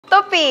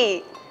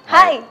Thoppi!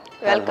 Hi!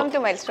 Welcome to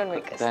Milestone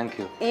Makers. Thank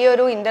you. This is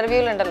an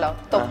interview.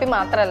 Thoppi is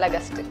a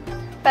guest.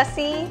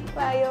 Pasi,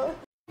 vayo.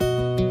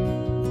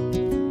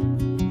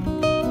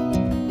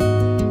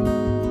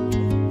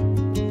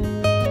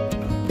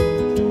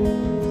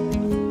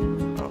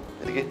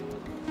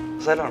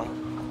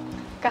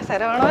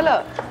 Kasarano?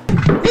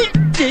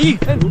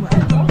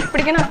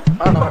 Pidikana?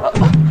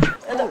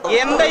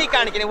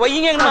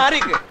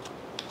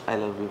 I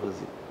love you,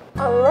 Babu.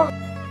 Allah.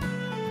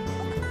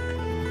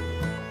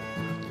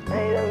 I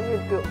love you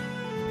too.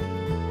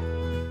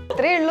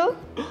 Three hello?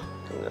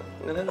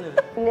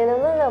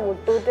 Nenana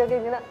muttutte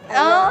ingana.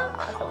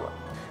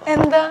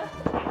 Enda?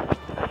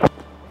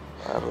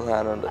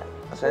 Arunanundu.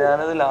 പക്ഷേ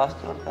ഞാനത്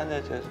last കൊടുക്കാൻ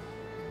ചോദിച്ചു.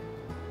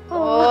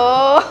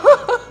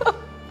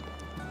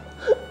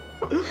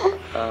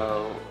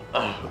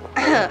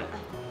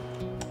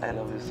 I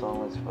love you so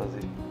much,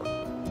 Fuzzy.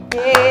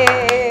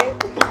 Yay!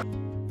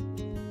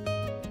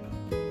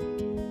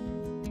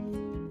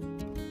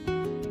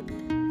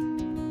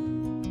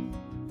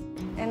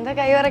 എന്താ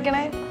കൈ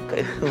വരക്കണേ?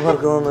 കൈ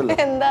വരക്കുന്നൊന്നുമില്ല.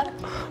 എന്താ?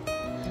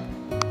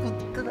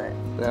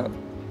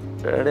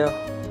 എവിടെയോ?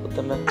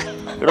 കുത്തണ്ട.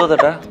 ഇവിടെ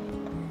കുത്തട്ടാ?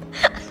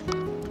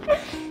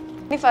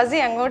 നീ ഫസി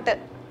അങ്ങോട്ട്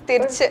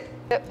തിരിച്ച്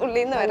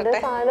ഉള്ളിന്ന് വരട്ടെ.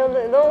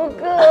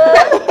 നോക്ക്.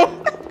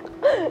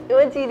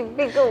 ഇവൻ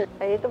ചിരിപ്പിക്കും.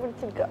 കൈയിട്ട്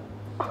പിടിച്ചിരിക്ക.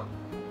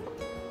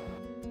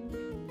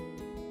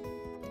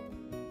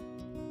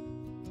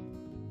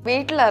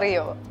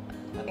 വീട്ടിലറിയോ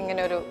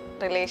ഇങ്ങനെ ഒരു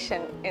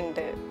റിലേഷൻ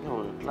ഉണ്ട്?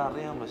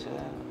 വീട്ടിലറിയാം, പക്ഷേ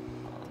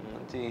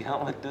ചെയ്യാൻ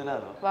പറ്റൂലോ.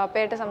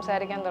 വാപ്പയായിട്ട്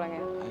സംസാരിക്കാൻ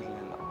തുടങ്ങിയോ?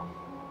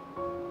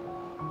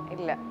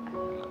 ഇല്ല.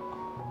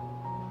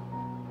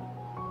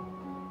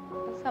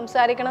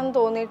 സംസാരിക്കണം എന്ന്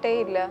തോന്നിയിട്ടേ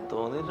ഇല്ല.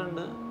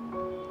 തോന്നിയിട്ടുണ്ട്.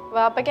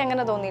 വാപ്പയ്ക്ക്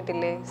അങ്ങനെ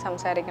തോന്നിയിട്ടില്ലേ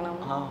സംസാരിക്കണം?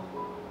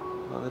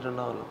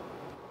 തോന്നിയിട്ടുണ്ടാവല്ലോ.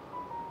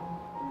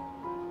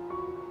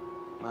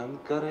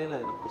 എനിക്കറിയില്ല,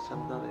 അതിനെക്കുറിച്ച്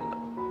എനിക്കറിയില്ല.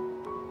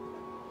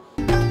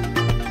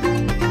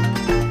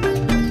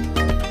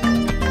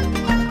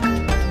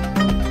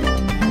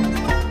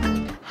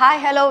 Hi,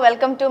 hello,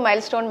 welcome to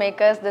Milestone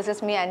Makers. This is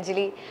me,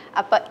 Anjali.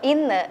 അപ്പോൾ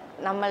ഇന്ന്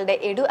നമ്മളുടെ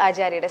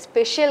EduAcharya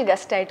സ്പെഷ്യൽ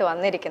ഗസ്റ്റ് ആയിട്ട്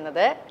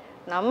വന്നിരിക്കുന്നത്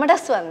നമ്മുടെ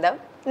സ്വന്തം,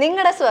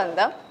 നിങ്ങളുടെ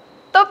സ്വന്തം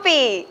Thoppi.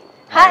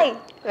 Hi,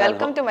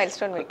 welcome to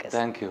Milestone Makers.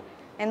 Thank you.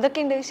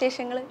 എന്തൊക്കെയുണ്ട്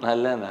വിശേഷങ്ങൾ?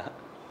 നല്ലതന്നെ.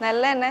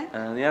 നല്ലതന്നെ.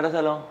 നീ എവിടെ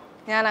സ്ഥലം?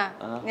 ഞാനാ?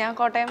 ഞാൻ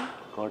കോട്ടയം.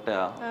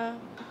 കോട്ടയാ?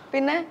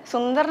 പിന്നെ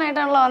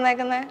സുന്ദരനായിട്ടാണല്ലോ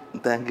വന്നേക്കുന്നത്.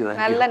 Thank you.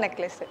 നല്ല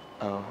നെക്ലേസ്.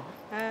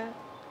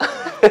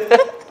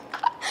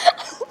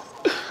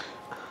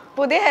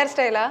 പുതിയ ഹെയർ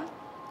സ്റ്റൈലാ?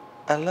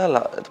 അല്ല അല്ല,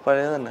 ഇത്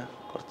പഴയ തന്നെ,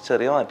 കുറച്ച്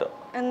ചെറിയ മാറ്റം.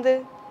 എന്ത്?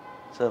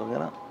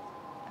 ചെറുങ്ങനെ.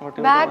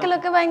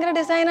 ബാക്കിലൊക്കെ ഭയങ്കര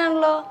ഡിസൈൻ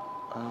ആണല്ലോ.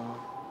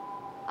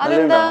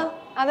 അതെന്താ?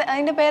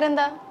 അതിന്റെ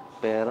പേരെന്താ?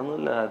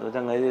 പേരൊന്നുമില്ല, അത്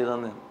ചങ്ങായി ചെയ്തു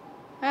തന്നെ.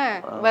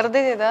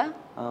 വെറുതെ ചെയ്താ?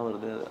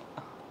 വെറുതെ ചെയ്ത.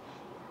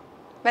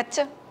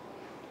 വെച്ചോ.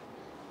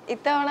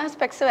 ഇത്തവണ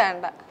സ്പെക്സ്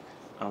വേണ്ട.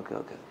 Okay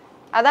okay.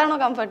 അതാണോ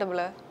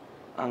കംഫർട്ടബിള്?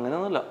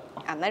 അങ്ങനെയൊന്നുമില്ല.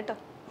 അന്നേട്ടോ.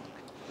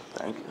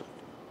 Thank you.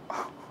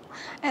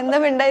 എന്താ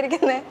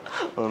മിണ്ടായിരിക്കുന്നേ?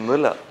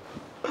 ഒന്നുമില്ല.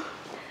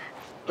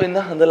 പിന്നെ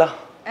എന്തല്ല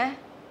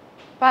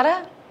പറ.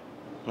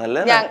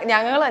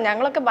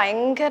 ഞങ്ങളൊക്കെ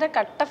ഭയങ്കര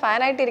കട്ട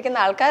ഫാനായിട്ട് ഇരിക്കുന്ന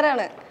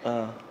ആൾക്കാരാണ്.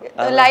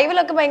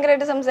 ലൈവിലൊക്കെ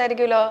ഭയങ്കരമായിട്ട്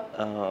സംസാരിക്കൂലോ?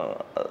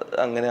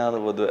 അങ്ങനെയാണ്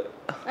പൊതുവെ.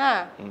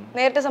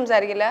 നേരിട്ട്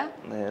സംസാരിക്കില്ല?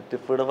 നേരിട്ട്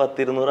ഇപ്പൊ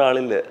 100-200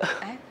 ആളില്ലേ,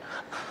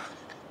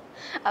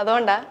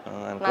 അതുകൊണ്ടാ?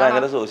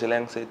 ഭയങ്കര സോഷ്യൽ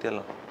ആങ്സൈറ്റി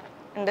അല്ലോ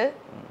ഉണ്ട്.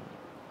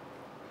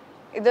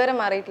 ഇതുവരെ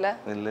മാറിയിട്ടില്ല?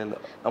 ഇല്ല ഇല്ല,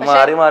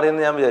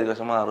 മാറിയെന്ന് ഞാൻ വിചാരിക്കും,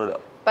 പക്ഷെ മാറൂല.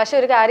 പക്ഷെ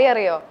ഒരു കാര്യം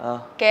അറിയോ,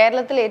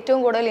 കേരളത്തിൽ ഏറ്റവും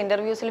കൂടുതൽ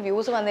ഇന്റർവ്യൂസിൽ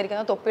വ്യൂസ്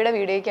വന്നിരിക്കുന്നത് തൊപ്പിയുടെ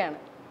വീഡിയോക്കാണ്.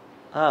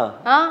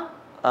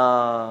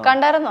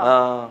 കണ്ടായിരുന്നോ?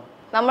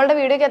 നമ്മളുടെ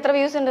വീഡിയോക്ക് എത്ര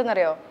വ്യൂസ് ഉണ്ടെന്ന്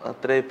അറിയോ?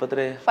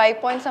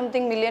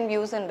 5.something million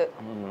വ്യൂസ് ഉണ്ട്.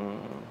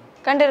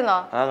 കണ്ടിരുന്നോ?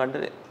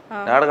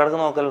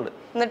 നോക്കലുണ്ട്.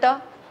 എന്നിട്ടോ?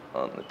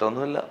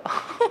 എന്നിട്ടൊന്നുമില്ല.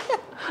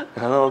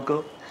 നോക്കൂ.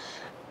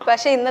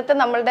 പക്ഷെ ഇന്നത്തെ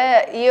നമ്മളുടെ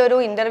ഈ ഒരു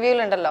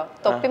ഇന്റർവ്യൂല് ഉണ്ടല്ലോ,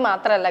 തൊപ്പി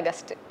മാത്രല്ല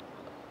ഗസ്റ്റ്.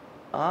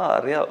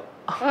 അറിയാം.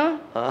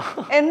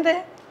 എന്ത്?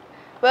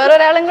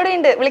 വേറൊരാളും കൂടി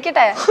ഉണ്ട്,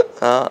 വിളിക്കട്ടെ?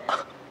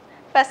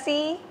 പസി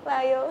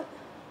വായോ.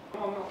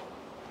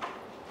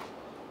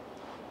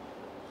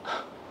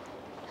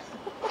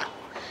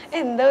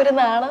 എന്താ ഒരു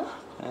നാണം?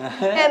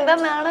 എന്താ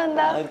നാണം?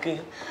 എന്താ?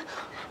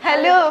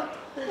 Hello,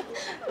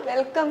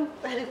 welcome.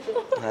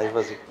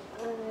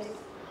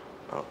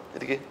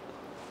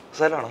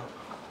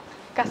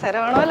 കസര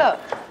വേണമല്ലോ.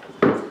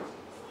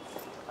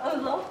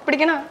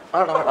 പിടിക്കണോ?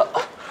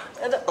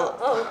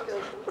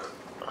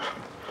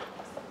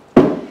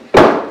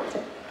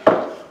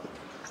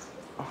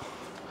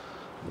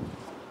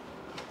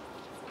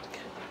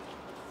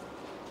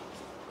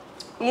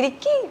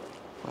 ഇരിക്കി.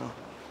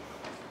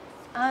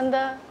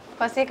 എന്താ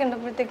പസിയൊക്കെ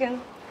ഉണ്ടപ്പോഴത്തേക്കും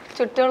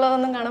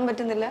ചുറ്റുള്ളതൊന്നും കാണാൻ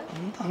പറ്റുന്നില്ല?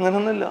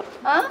 അങ്ങനൊന്നുമില്ല.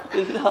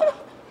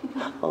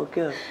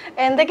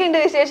 എന്തൊക്കെയുണ്ട്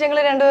വിശേഷങ്ങൾ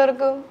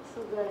രണ്ടുപേർക്കും?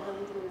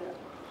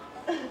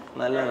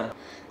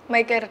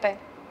 മൈക്കയറട്ടെ,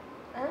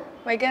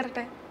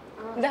 മൈക്കയറട്ടെ.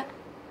 ഇതാ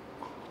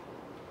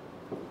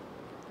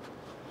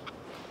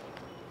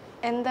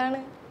എന്താണ്?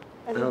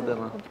 എന്താ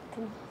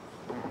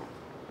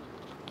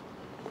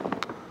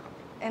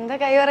എന്താ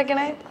കൈ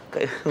വരക്കണേ?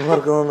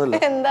 മറക്കുന്നൊന്നുമില്ല.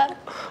 എന്താ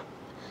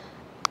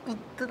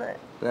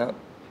ഞാൻ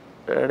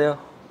എവിടെയോ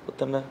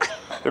കുത്തണ്ട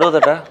ഇവിടെ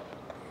കുത്തട്ടാ.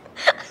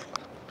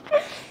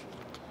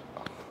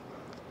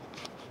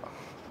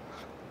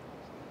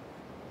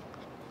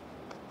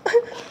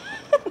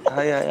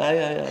 Hi hi hi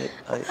hi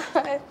hi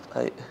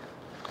hi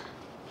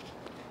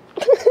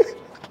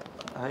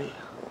hi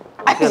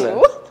okay അല്ലേ?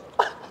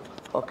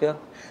 ഓക്കെയാ?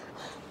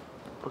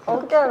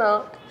 ഓക്കെ ആണോ?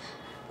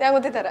 ഞാൻ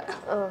കുത്തിത്തരാം.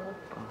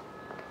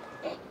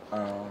 ആ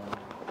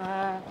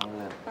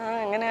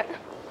അങ്ങനെ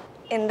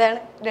എന്താണ്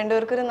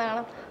രണ്ടുപേർക്കൊരു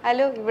നാണം?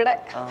 ഹലോ ഇവിടെ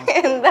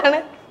എന്താണ്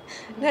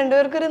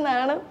രണ്ടുപേർക്കൊരു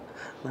നാണം?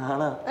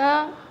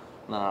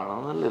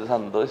 നാണോന്നല്ലൊരു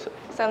സന്തോഷം.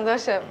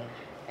 സന്തോഷം.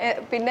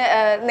 പിന്നെ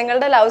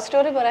നിങ്ങളുടെ ലവ്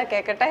സ്റ്റോറി പറയാ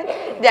കേക്കട്ടെ.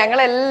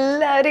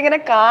 ഞങ്ങളെല്ലാവരും ഇങ്ങനെ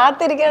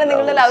കാത്തിരിക്കുകയാണ്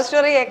നിങ്ങളുടെ ലവ്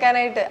സ്റ്റോറി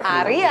കേൾക്കാനായിട്ട്.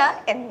 അറിയാ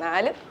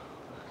എന്നാലും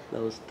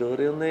ലവ്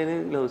സ്റ്റോറി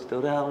ഒന്നും ലവ്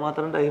സ്റ്റോറി ആകാൻ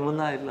മാത്രം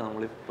ടൈമൊന്നും ആയിട്ടില്ല.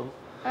 നമ്മളിപ്പം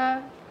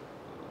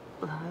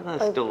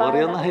സ്റ്റോറി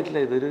ഒന്നും ആയിട്ടില്ല.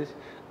 ഇതൊരു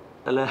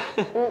അല്ല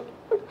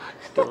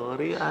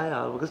സ്റ്റോറി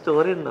നമുക്ക്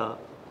സ്റ്റോറി ഉണ്ടോ?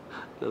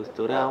 ലവ്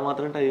സ്റ്റോറി ആകാൻ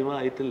മാത്രം ടൈം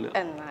ആയിട്ടില്ല.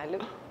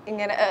 എന്നാലും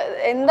ഇങ്ങനെ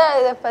എന്താ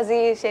ഫസി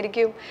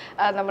ശരിക്കും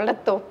നമ്മളുടെ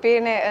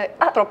തൊപ്പീനെ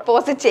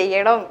പ്രപ്പോസ്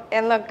ചെയ്യണം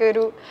എന്നൊക്കെ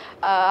ഒരു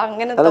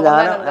അങ്ങനെ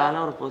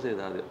പ്രപ്പോസ്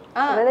ചെയ്ത ആദ്യം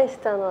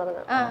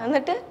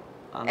എന്നിട്ട്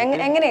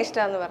എങ്ങനെ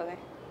ഇഷ്ടാന്ന് പറഞ്ഞേ?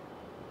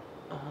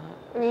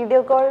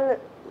 വീഡിയോ കോൾ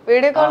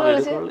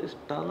വിളിച്ച്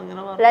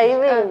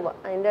ലൈവ് ചെയ്യുമ്പോ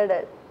അതിന്റെ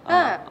ഇടയിൽ.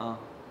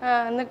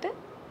 എന്നിട്ട്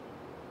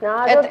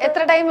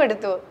എത്ര ടൈം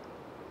എടുത്തു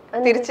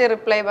തിരിച്ച്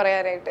റിപ്ലൈ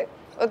പറയാനായിട്ട്?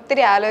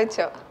 ഒത്തിരി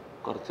ആലോചിച്ചോ?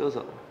 കുറച്ച്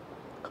ദിവസം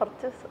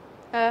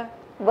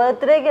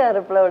ബർത്ത്ഡേക്ക്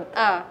റിപ്ലൈ കൊടുത്തു.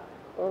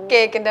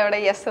 കേക്കിന്റെ അവിടെ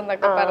യെസ്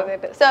എന്നൊക്കെ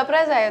പറഞ്ഞിട്ട്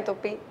സർപ്രൈസ് ആയോ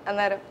തൊപ്പി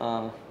അന്നേരം?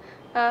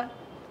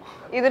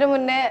 ഇതിനു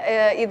മുന്നേ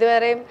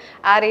ഇതുവരെയും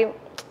ആരെയും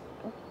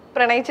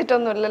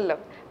പ്രണയിച്ചിട്ടൊന്നുമില്ലല്ലോ.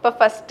 ഇപ്പൊ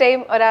ഫസ്റ്റ് ടൈം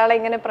ഒരാളെ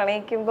ഇങ്ങനെ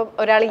പ്രണയിക്കുമ്പോ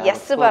ഒരാൾ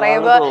യെസ്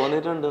പറയുമ്പോ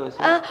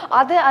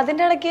അത്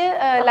അതിന്റെ ഇടയ്ക്ക്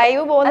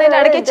ലൈവ് പോകുന്നതിന്റെ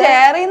ഇടയ്ക്ക്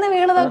ചേറിന്ന്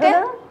വീണതൊക്കെ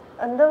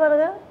എന്താ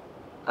പറഞ്ഞ?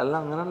 അല്ല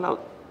അങ്ങനല്ല,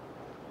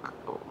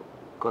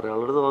 കൊറേ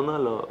ആളോട്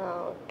തോന്നുന്നല്ലോ.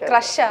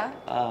 ക്രഷാ?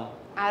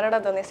 ആരോടാ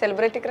തോന്നി?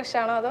 സെലിബ്രിറ്റി ക്രഷ്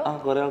ആണോ അതോ?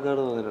 കൊറേ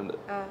ആൾക്കാരോട് തോന്നിയിട്ടുണ്ട്,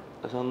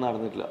 പക്ഷെ ഒന്നും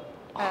നടന്നിട്ടില്ല.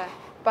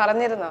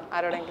 പറഞ്ഞിരുന്നോ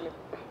ആരോടെങ്കിലും?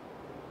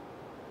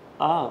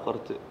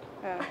 കുറച്ച്.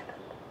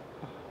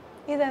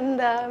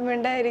 ഇതെന്താ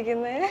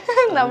മിണ്ടായിരിക്കുന്നേ?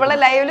 നമ്മളെ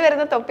ലൈവില്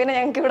വരുന്ന തൊപ്പിനെ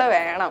ഞങ്ങക്ക് ഇവിടെ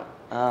വേണം.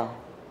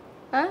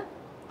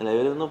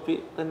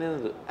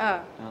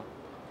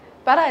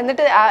 പറ.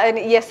 എന്നിട്ട്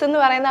യെസ് എന്ന്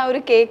പറയുന്ന ആ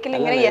ഒരു കേക്കിൽ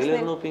ഇങ്ങനെ യെസ്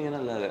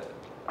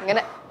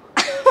അങ്ങനെ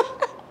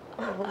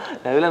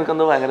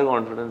എനിക്കെന്തോ ഭയങ്കര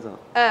കോൺഫിഡൻസ് ആണ്.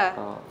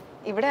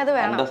 ഇവിടെ അത്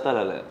വേണം. എന്റെ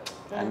സ്ഥലല്ലേ,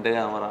 എന്റെ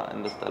ക്യാമറ,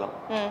 എന്റെ സ്ഥലം,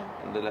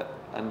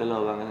 എന്റെ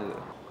ലോകം.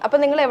 അങ്ങനെ. അപ്പൊ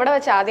നിങ്ങൾ എവിടെ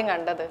വെച്ച് ആദ്യം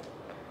കണ്ടത്?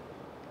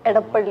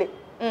 എടപ്പള്ളി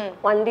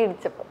വണ്ടി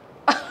ഇടിച്ചപ്പോ.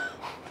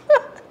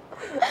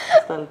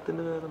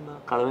 സ്ഥലത്തിന്റെ പേരെന്താ?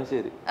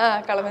 കളമശ്ശേരി.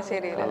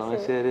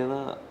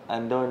 കളമശ്ശേരിന്ന്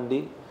എന്റെ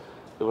വണ്ടി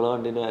ഇവളെ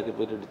വണ്ടിന്റെ ബാക്കിൽ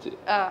പോയിട്ട് ഇടിച്ച്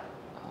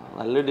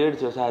നല്ല ഇടി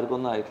അടിച്ചു, പക്ഷെ ആർക്കും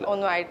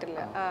ഒന്നും ആയിട്ടില്ല.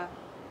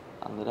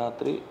 അന്ന്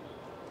രാത്രി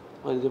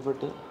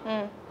പരിചയപ്പെട്ട്.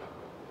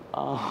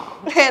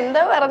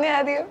 എന്താ പറഞ്ഞ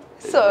ആദ്യം?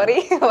 സോറി,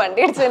 വണ്ടി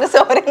അടിച്ചതിന്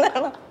സോറി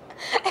എന്നാണോ?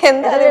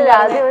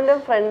 ആദ്യം എന്റെ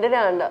ഫ്രണ്ടിനെ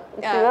കണ്ട,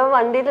 ശിവ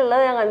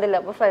വണ്ടിയിലുള്ളത് ഞാൻ കണ്ടില്ല.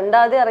 അപ്പൊ ഫ്രണ്ട്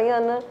ആദ്യം ഇറങ്ങി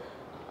വന്ന്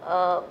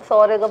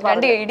സോറി ഒക്കെ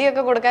പറഞ്ഞു.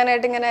 ഇടിയൊക്കെ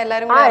കൊടുക്കാനായിട്ട് ഇങ്ങനെ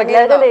എല്ലാരും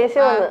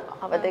ദേഷ്യം വന്ന്.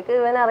 അപ്പത്തേക്ക്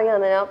ഇവൻ ഇറങ്ങി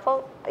വന്നു. ഞാൻ അപ്പൊ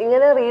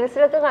ഇങ്ങനെ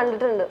റീൽസിലൊക്കെ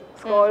കണ്ടിട്ടുണ്ട്,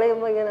 സ്ക്രോൾ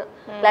ചെയ്യുമ്പോ ഇങ്ങനെ.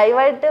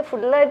 ലൈവായിട്ട്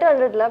ഫുള്ളായിട്ട്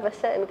കണ്ടിട്ടില്ല,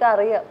 പക്ഷെ എനിക്ക്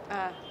അറിയാം.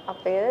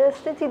 അപ്പൊ ഇങ്ങനെ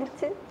ജസ്റ്റ്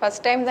ചിരിച്ച്.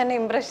 ഫസ്റ്റ് ടൈം തന്നെ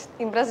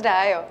ഇംപ്രസ്ഡ്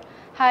ആയോ?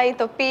 ഹായ്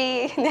തൊപ്പി.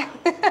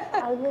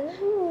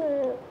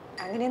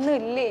 അങ്ങനെയൊന്നും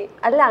ഇല്ലേ?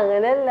 അല്ല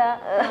അങ്ങനെയല്ല.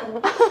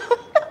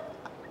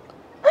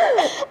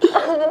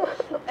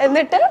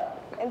 എന്നിട്ട്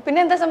പിന്നെ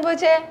എന്താ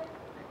സംഭവിച്ചേ?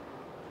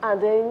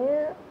 അത് കഴിഞ്ഞ്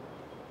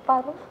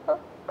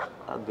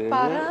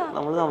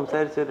നമ്മള്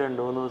സംസാരിച്ച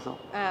 2-3 ദിവസം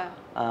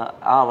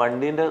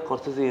വണ്ടീന്റെ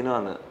കുറച്ച് സീന്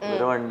വന്ന്.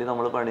 ഒരു വണ്ടി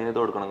നമ്മള് പണിയത്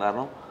കൊടുക്കണം,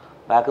 കാരണം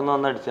ബാക്കിൽ നിന്ന്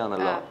വന്ന്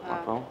അടിച്ചാന്നല്ലോ.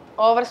 അപ്പം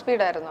ഓവർ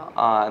സ്പീഡ് ആയിരുന്നോ?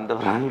 എന്റെ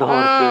ഫ്രണ്ട്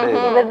ഓവർ സ്പീഡ്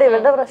ആയിരുന്നു.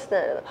 ഇവരുടെ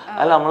പ്രശ്നമായിരുന്നു.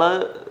 അല്ല, നമ്മള്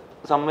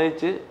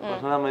സമ്മതിച്ച്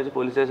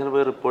പോലീസ് സ്റ്റേഷനിൽ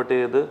പോയി റിപ്പോർട്ട്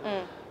ചെയ്ത്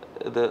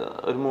ഇത്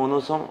ഒരു 3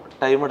 ദിവസം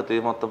ടൈം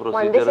എടുത്തു മൊത്തം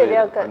പ്രൊസീജിയർ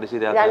വണ്ടി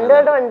ശരിയാക്കാൻ.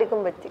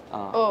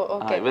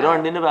 ഇവരുടെ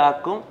വണ്ടീന്റെ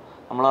ബാക്കും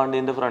നമ്മളെ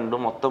വണ്ടീന്റെ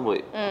ഫ്രണ്ടും മൊത്തം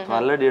പോയി.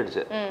 നല്ല അടി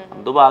അടിച്ചത്.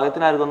 എന്തോ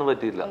ഭാഗ്യത്തിന് ഒന്നും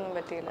പറ്റിയില്ല.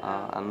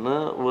 അന്ന്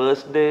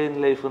വേഴ്സ്റ്റ് ഡേ ഇൻ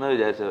ലൈഫ് എന്ന്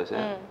വിചാരിച്ചത്, പക്ഷെ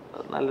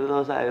നല്ലൊരു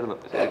ദിവസം ആയിരുന്നു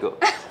ശരിക്കും.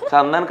 പക്ഷെ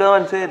അന്ന് എനിക്കത്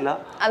മനസ്സിലായില്ല.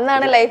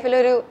 അന്നാണ്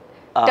ലൈഫിലൊരു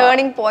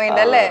ടേണിംഗ്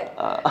പോയിന്റ് അല്ലേ?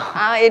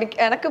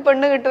 എനക്ക്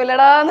പെണ്ണ്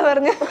കിട്ടൂലടാന്ന്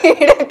പറഞ്ഞ്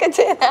വീടൊക്കെ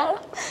ചെയ്താണ്.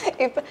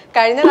 ഇപ്പൊ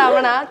കഴിഞ്ഞ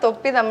തവണ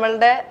തൊപ്പി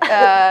നമ്മളുടെ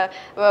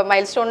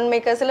മൈൽ സ്റ്റോൺ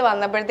മേക്കേഴ്സിൽ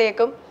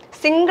വന്നപ്പോഴത്തേക്കും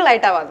സിംഗിൾ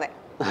ആയിട്ടാ വന്നേ,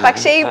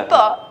 പക്ഷെ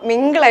ഇപ്പൊ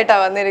മിംഗിൾ ആയിട്ടാ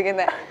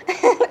വന്നിരിക്കുന്നെ.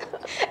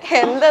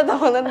 എന്താ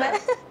തോന്നുന്നേ?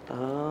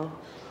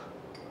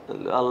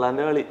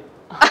 അള്ളാന്റെ കളി.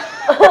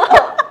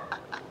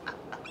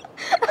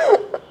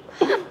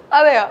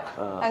 അതെയോ?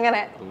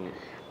 അങ്ങനെ.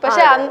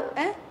 പക്ഷെ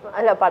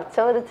അല്ല, പച്ച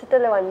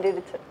വരച്ചിട്ടല്ലേ വണ്ടി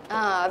ഇടിച്ചു.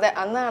 അതെ,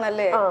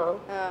 അന്നാണല്ലേ.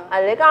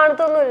 അല്ലെ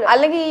കാണത്തൊന്നുമില്ല.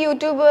 അല്ലെങ്കിൽ ഈ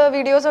യൂട്യൂബ്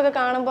വീഡിയോസ് ഒക്കെ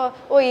കാണുമ്പോ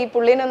ഈ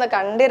പുള്ളീനെ ഒന്ന്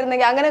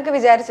കണ്ടിരുന്നെങ്കിൽ അങ്ങനെയൊക്കെ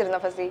വിചാരിച്ചിരുന്നോ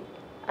ഫസി?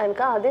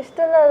 എനിക്ക് ആദ്യം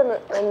ഇഷ്ടമല്ലായിരുന്നു.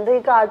 എന്താ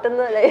ഈ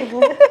കാട്ടുന്ന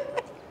ലൈഫ്,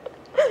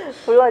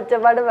 ഫുൾ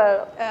ഒച്ചപ്പാട്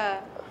വേണം.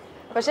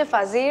 പക്ഷെ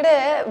ഫസിയുടെ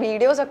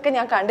വീഡിയോസ് ഒക്കെ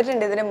ഞാൻ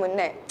കണ്ടിട്ടുണ്ട് ഇതിന്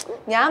മുന്നേ.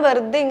 ഞാൻ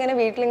വെറുതെ ഇങ്ങനെ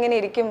വീട്ടിലിങ്ങനെ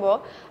ഇരിക്കുമ്പോൾ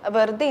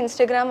വെറുതെ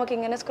ഇൻസ്റ്റഗ്രാം ഒക്കെ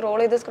ഇങ്ങനെ സ്ക്രോൾ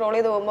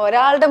ചെയ്ത് പോകുമ്പോൾ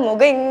ഒരാളുടെ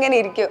മുഖം ഇങ്ങനെ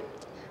ഇരിക്കും.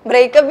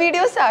 ബ്രേക്കപ്പ്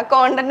വീഡിയോസ് ആ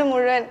കോണ്ടന്റ്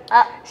മുഴുവൻ.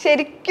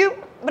 ശരിക്കും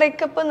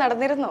ബ്രേക്കപ്പ്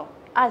നടന്നിരുന്നോ?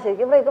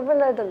 ശരിക്കും ബ്രേക്കപ്പ്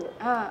ഉണ്ടായിട്ടുണ്ട്.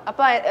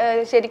 അപ്പൊ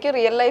ശരിക്കും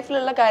റിയൽ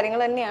ലൈഫിലുള്ള കാര്യങ്ങൾ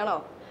തന്നെയാണോ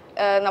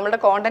നമ്മുടെ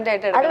കോണ്ടന്റ്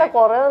ആയിട്ട് അല്ല?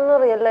 കൊറേ ഒന്നും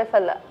റിയൽ ലൈഫ്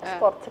അല്ല,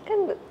 കുറച്ചൊക്കെ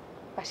ഉണ്ട്.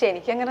 പക്ഷെ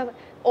എനിക്ക് അങ്ങനെ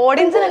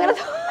ഓഡിയൻസിന് അങ്ങനെ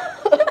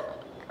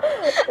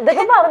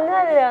ഇതൊക്കെ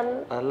പറഞ്ഞല്ലേ.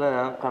 അല്ല,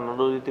 ഞാൻ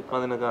കണ്ണോട് ഇപ്പൊ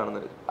അതിനെ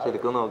കാണുന്നത്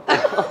ശരിക്കും നോക്കി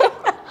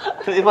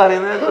നീ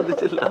പറയുന്നത്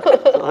ശ്രദ്ധിച്ചില്ല,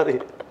 സോറി.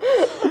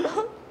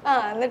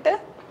 എന്നിട്ട്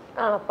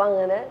അപ്പൊ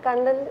അങ്ങനെ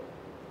കണ്ടന്റ്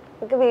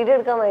എനിക്ക് വീഡിയോ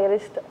എടുക്കാൻ ഭയങ്കര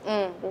ഇഷ്ടം.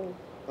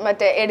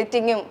 മറ്റേ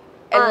എഡിറ്റിങ്ങും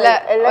എല്ലാം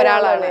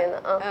ഒരാളാണ്.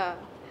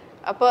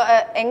 അപ്പൊ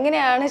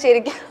എങ്ങനെയാണ്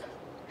ശരിക്കും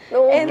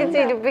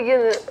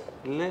ചിരിപ്പിക്കുന്നത്?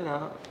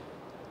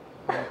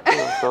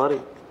 സോറി.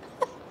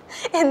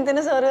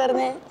 എന്തിനു സോറി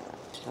പറഞ്ഞേ?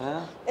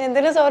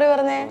 എന്തിനു സോറി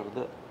പറഞ്ഞേ?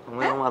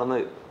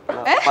 മറന്നുപോയി.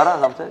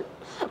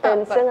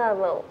 ടെൻഷൻ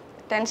കാരണമാവും.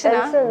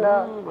 ടെൻഷനില്ല,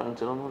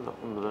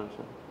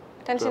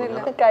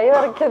 കൈ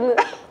വറക്കുന്നു.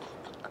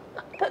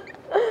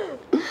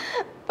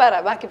 പറ,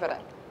 ബാക്കി പറ.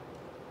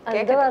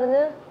 എന്താ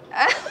പറഞ്ഞു?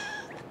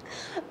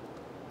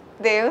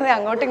 ദൈവം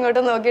അങ്ങോട്ടും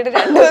ഇങ്ങോട്ടും നോക്കിയിട്ട്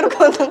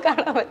രണ്ടുപേർക്കും ഒന്നും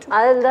കാണാൻ പറ്റും.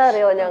 അതെന്താ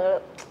അറിയോ, ഞങ്ങള്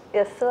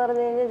യെസ്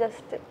പറഞ്ഞു കഴിഞ്ഞാൽ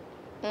ജസ്റ്റ്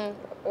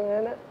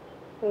അങ്ങനെ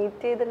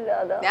മീറ്റ് ചെയ്തില്ല.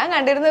 അതാ ഞാൻ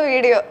കണ്ടിരുന്ന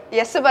വീഡിയോ.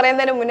 യെസ്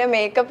പറയുന്നതിന് മുന്നേ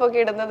മേക്കപ്പ് ഒക്കെ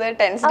ഇടുന്നത്,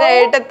 ടെൻസ്ഡ്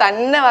ആയിട്ട്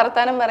തന്നെ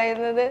വർത്താനം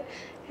പറയുന്നത്.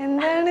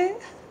 എന്താണ്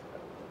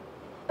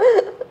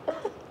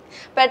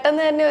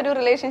പെട്ടെന്ന് തന്നെ ഒരു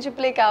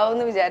റിലേഷൻഷിപ്പിലേക്ക്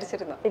ആവുമെന്ന്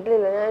വിചാരിച്ചിരുന്നു?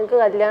 ഇല്ല, ഞങ്ങൾക്ക്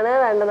കല്യാണമേ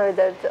വേണ്ടെന്ന്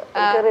വിചാരിച്ചു.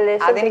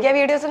 അതെനിക്ക് ആ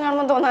വീഡിയോസ്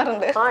കാണുമ്പോൾ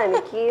തോന്നാറുണ്ട്.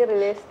 എനിക്ക്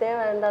റിലേഷനേ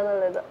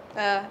വേണ്ടെന്നുള്ളത്.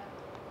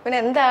 പിന്നെ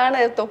എന്താണ്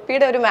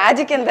തൊപ്പിയുടെ ഒരു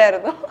മാജിക്?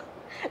 എന്തായിരുന്നു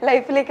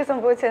ലൈഫിലേക്ക്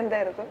സംഭവിച്ചത്?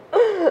 എന്തായിരുന്നു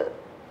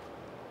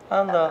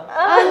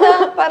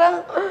പറ.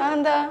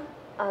 എന്താ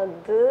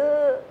അത്?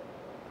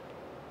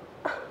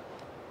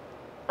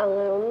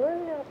 അങ്ങനെ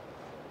ഒന്നുമില്ല.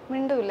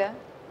 മിണ്ടൂല?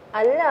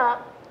 അല്ല,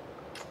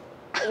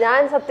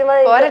 ഞാൻ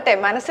സത്യമായി പോരട്ടെ,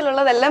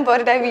 മനസ്സിലുള്ളതെല്ലാം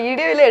പോരട്ടെ.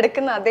 വീഡിയോയിൽ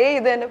എടുക്കുന്ന അതേ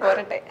ഇത് തന്നെ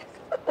പോരട്ടെ.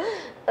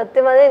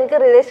 സത്യമായി എനിക്ക്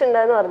റിലേഷൻ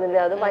ഉണ്ടായെന്ന് പറഞ്ഞില്ല,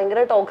 അത് ഭയങ്കര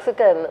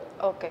ടോക്സിക് ആയിരുന്നു.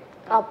 ഓക്കെ.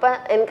 അപ്പൊ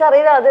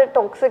എനിക്കറിയില്ല അത്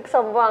ടോക്സിക്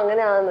സംഭവം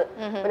അങ്ങനെയാണെന്ന്.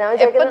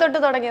 എപ്പോ തൊട്ട്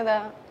തുടങ്ങിയതാ?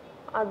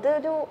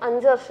 അതൊരു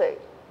 5 വർഷമായി.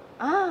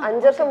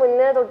 5 വർഷം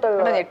മുന്നേ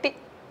തൊട്ടുള്ളൂ.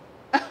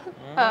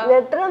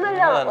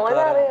 നെട്ടിലൊന്നല്ല,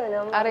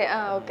 ഓനറിയാം.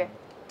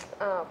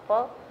 അപ്പൊ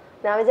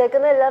ഞാൻ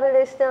വിചാരിക്കുന്ന എല്ലാ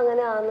റിലേഷനും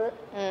അങ്ങനെയാണ്.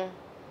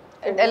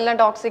 എല്ലാം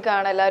ടോക്സിക്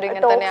ആണ്, എല്ലാവരും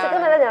ഇങ്ങനെ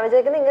തന്നെയാണ്. ഞാൻ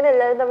വിചാരിക്കുന്നത് ഇങ്ങനെ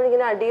എല്ലാവരും തമ്മിൽ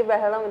ഇങ്ങനെ അടി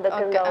ബഹളം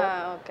ഇതൊക്കെ ഉണ്ടാവും.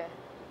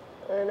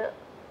 അങ്ങനെ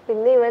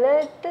പിന്നെ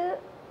ഇവനായിട്ട്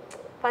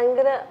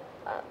ഭയങ്കര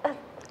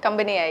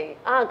കമ്പനിയായി.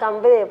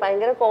 കമ്പനി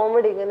ഭയങ്കര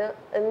കോമഡി. ഇങ്ങനെ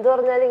എന്ത്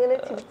പറഞ്ഞാലും ഇങ്ങനെ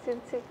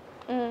ചിരിച്ചിരിച്ച്.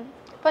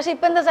 പക്ഷെ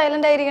ഇപ്പൊ എന്താ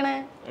സൈലന്റ് ആയിരിക്കണേ?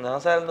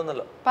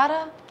 പറ.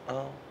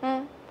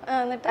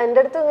 എന്റെ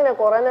അടുത്ത് ഇങ്ങനെ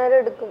കൊറേ നേരം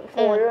എടുക്കും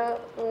ഫോണില്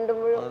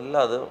ഉണ്ടുമ്പോഴും.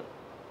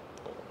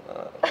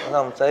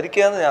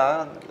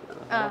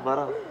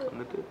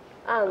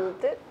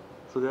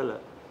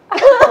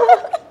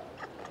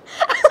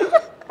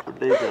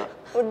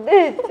 ഫുഡ്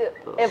കഴിച്ചു.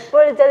 എപ്പോ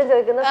വിളിച്ചാലും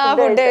ചോദിക്കുന്ന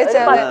ഫുഡ് കഴിച്ചു.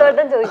 10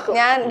 വട്ടം ചോദിക്കും.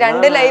 ഞാൻ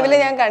 2 ലൈവില്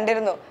ഞാൻ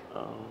കണ്ടിരുന്നു.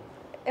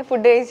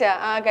 ഫുഡ് കഴിച്ചാ?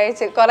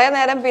 കഴിച്ചു. കൊറേ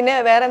നേരം പിന്നെ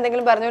വേറെ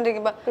എന്തെങ്കിലും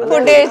പറഞ്ഞോണ്ടിരിക്കുമ്പോ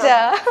ഫുഡ് കഴിച്ചാ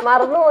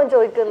മറന്നു പോകും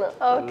ചോദിക്കുന്നു.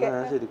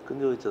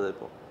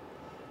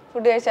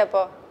 ഫുഡ്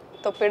കഴിച്ചപ്പോ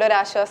തൊപ്പിയുടെ ഒരു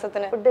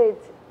ആശ്വാസത്തിന് ഫുഡ്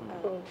കഴിച്ചു.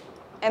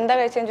 എന്താ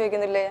കഴിച്ചെന്ന്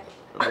ചോദിക്കുന്നില്ലേ?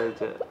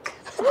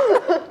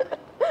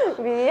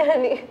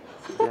 ബിരിയാണി.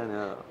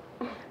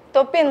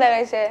 തൊപ്പി എന്താ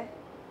കഴിച്ചേ?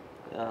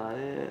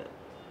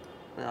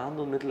 ഞാൻ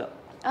തിന്നിട്ടില്ല.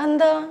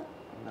 എന്താ?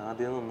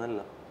 ആദ്യം തിന്നല്ല,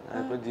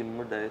 ഞാനിപ്പോ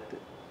ജിമ്മ് ഡയറ്റ്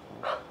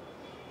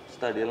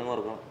സ്റ്റഡിയെല്ലാം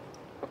കുറക്കണം.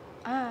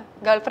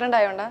 ഗേൾഫ്രണ്ട്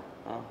ആയോണ്ടാ?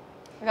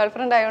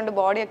 ഗേൾഫ്രണ്ട് ആയോണ്ട്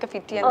ബോഡി ഒക്കെ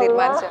ഫിറ്റ് ചെയ്യാൻ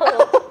തീരുമാനിച്ചു.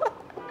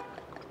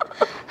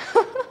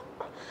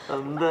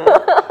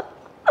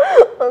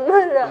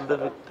 ഒന്നുമില്ല,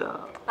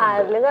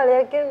 ആരെങ്കിലും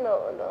കളിയാക്കിയുണ്ടോ?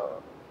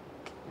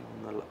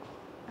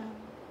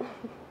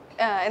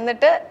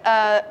 എന്നിട്ട്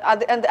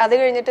അത്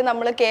കഴിഞ്ഞിട്ട്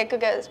നമ്മള് കേക്ക്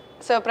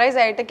സർപ്രൈസ്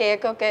ആയിട്ട്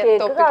കേക്കൊക്കെ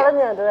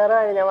കളഞ്ഞു. അത് വേറെ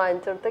ഞാൻ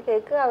വാങ്ങിച്ചു കൊടുത്ത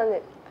കേക്ക് കളഞ്ഞു.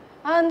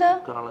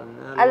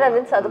 അല്ല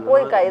മീൻസ് അത്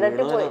പോയി, കൈ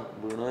തട്ടി പോയി.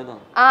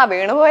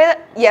 വീണുപോയത്.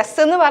 യെസ്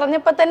എന്ന്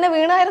പറഞ്ഞപ്പോ തന്നെ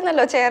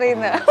വീണായിരുന്നല്ലോ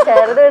ചേറിന്ന്.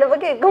 ചേർന്ന് വീണപ്പോ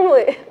കേക്കും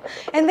പോയി.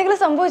 എന്തെങ്കിലും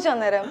സംഭവിച്ചോ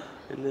അന്നേരം?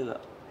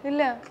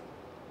 ഇല്ല.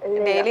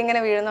 ഡെയിലി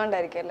ഇങ്ങനെ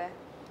വീഴുന്നോണ്ടായിരിക്കും അല്ലേ?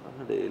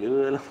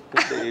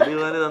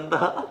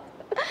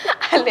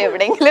 അല്ല,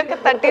 എവിടെയെങ്കിലും ഒക്കെ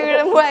തട്ടി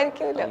വീഴുമ്പോ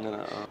ആയിരിക്കുമല്ലോ.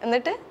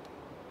 എന്നിട്ട്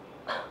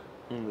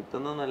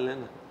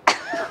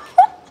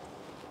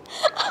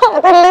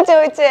അതല്ല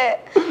ചോദിച്ചേ.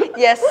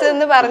 യെസ്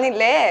എന്ന്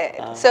പറഞ്ഞില്ലേ?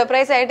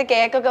 സർപ്രൈസ് ആയിട്ട്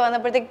കേക്കൊക്കെ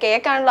വന്നപ്പോഴത്തേക്ക്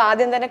കേക്കാണല്ലോ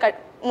ആദ്യം തന്നെ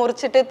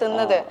മുറിച്ചിട്ട്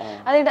തിന്നത്.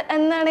 അത്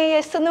എന്നാണ്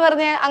യെസ് എന്ന്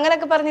പറഞ്ഞ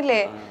അങ്ങനെയൊക്കെ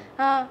പറഞ്ഞില്ലേ?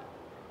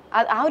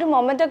 ആ ഒരു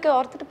മൊമെന്റ് ഒക്കെ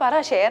ഓർത്തിട്ട് പറ,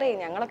 ഷെയർ ചെയ്യും,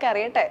 ഞങ്ങളൊക്കെ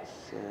അറിയട്ടെ.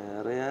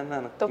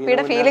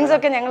 തൊപ്പിയുടെ ഫീലിങ്സ്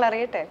ഒക്കെ ഞങ്ങൾ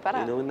അറിയട്ടെ. പറ.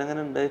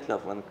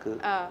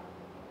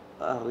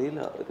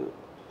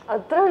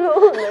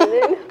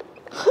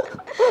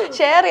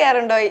 ഷെയർ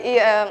ചെയ്യാറുണ്ടോ ഈ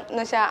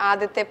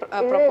ആദ്യത്തെ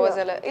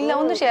പ്രപ്പോസല്? ഇല്ല,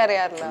 ഒന്നും ഷെയർ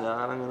ചെയ്യാറില്ല.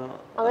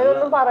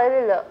 അങ്ങനെയൊന്നും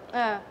പറയലില്ല.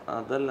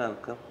 അതല്ല,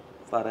 എനിക്ക്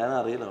പറയാൻ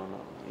അറിയില്ല.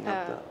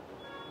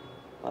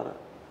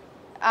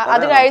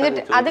 അത്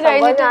കഴിഞ്ഞിട്ട്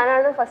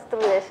ഞാനാണ് ഫസ്റ്റ്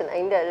റിലേഷൻ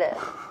അതിന്റെ അല്ലേ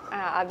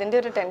അതിന്റെ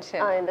ഒരു ടെൻഷൻ.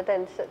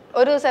 ടെൻഷൻ.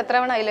 ഒരു ദിവസം എത്ര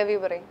തവണ ഐ ലവ് യു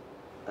പറയും?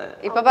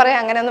 ഇപ്പൊ പറയാം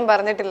അങ്ങനെയൊന്നും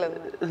പറഞ്ഞിട്ടില്ലെന്ന്.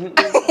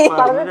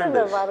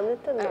 പറഞ്ഞിട്ടുണ്ട്.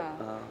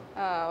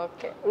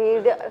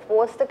 വീഡിയോ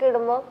പോസ്റ്റ് ഒക്കെ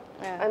ഇടുമ്പോ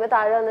അതിന്റെ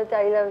താഴെ വന്നിട്ട്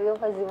ഐ ലവ് യു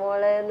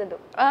ഫസിമോളെ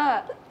എന്നിടും.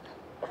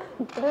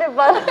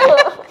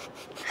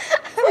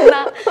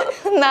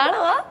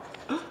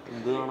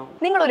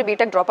 നിങ്ങൾ ഒരു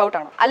ബിടെക് ഡ്രോപ്പ് ഔട്ട്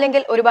ആണോ,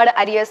 അല്ലെങ്കിൽ ഒരുപാട്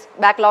അരിയേഴ്സ്,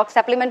 ബാക്ക്ലോഗ്,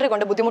 സപ്ലിമെന്ററി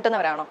കൊണ്ട്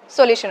ബുദ്ധിമുട്ടുന്നവരാണോ?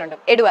 സൊല്യൂഷൻ ഉണ്ട്,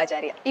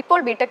 EduAcharya. ഇപ്പോൾ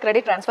ബിടെക്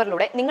ക്രെഡിറ്റ്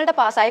ട്രാൻസ്ഫറിലൂടെ നിങ്ങളുടെ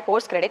പാസ്സായ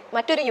കോഴ്സ് ക്രെഡിറ്റ്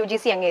മറ്റൊരു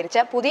UGC അംഗീകരിച്ച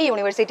പുതിയ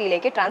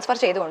യൂണിവേഴ്സിറ്റിയിലേക്ക് ട്രാൻസ്ഫർ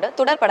ചെയ്തുകൊണ്ട്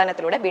തുടർ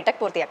പഠനത്തിലൂടെ ബിടെക്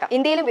പൂർത്തിയാക്കാം.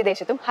 ഇന്ത്യയിലും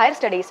വിദേശത്തും ഹയർ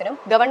സ്റ്റഡീസിനും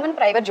ഗവൺമെന്റ്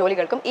പ്രൈവറ്റ്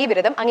ജോലികൾക്കും ഈ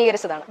ബിരുദം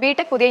അംഗീകരിച്ചതാണ്.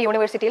 ബിടെക് പുതിയ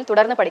യൂണിവേഴ്സിറ്റിയിൽ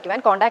തുടർന്ന് പഠിക്കുവാൻ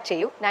കോൺടാക്ട്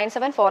ചെയ്യൂ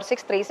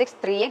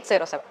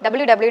 9746363807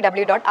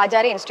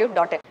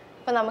 www.acharyainstitute.in.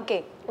 അപ്പൊ നമുക്കേ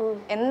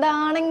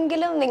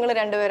എന്താണെങ്കിലും നിങ്ങൾ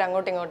രണ്ടുപേരും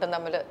അങ്ങോട്ടും ഇങ്ങോട്ടും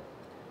തമ്മിൽ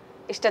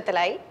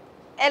ഇഷ്ടത്തിലായി,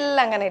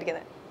 എല്ലാം അങ്ങനെ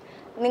ഇരിക്കുന്നത്.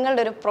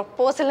 നിങ്ങളുടെ ഒരു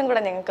പ്രൊപ്പോസലും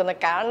കൂടെ ഞങ്ങൾക്കൊന്ന്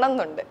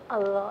കാണണമെന്നുണ്ട്.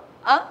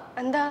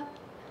 എന്താ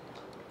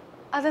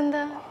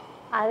അതെന്താ?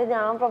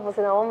 ഞാൻ പ്രൊപ്പോസ്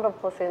ചെയ്യുന്ന അവൻ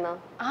പ്രൊപ്പോസ് ചെയ്യുന്ന?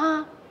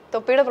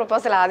 തൊപ്പിയുടെ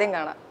പ്രൊപ്പോസൽ ആദ്യം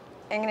കാണാം,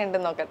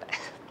 എങ്ങനെയുണ്ടെന്ന് നോക്കട്ടെ.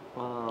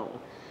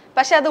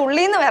 പക്ഷെ അത്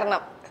ഉള്ളിന്ന്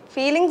വരണം,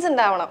 ഫീലിങ്സ്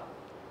ഉണ്ടാവണം.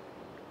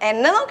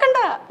 എന്നെ നോക്കണ്ട,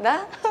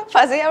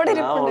 ഫസി അവിടെ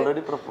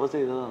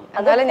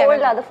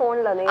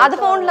അത്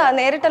ഫോണിലാ,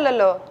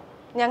 നേരിട്ടല്ലോ,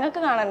 ഞങ്ങൾക്ക്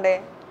കാണണ്ടേ.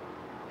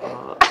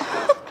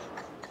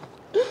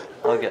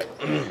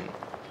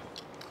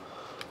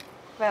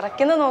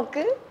 വിറക്കുന്ന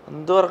നോക്ക്.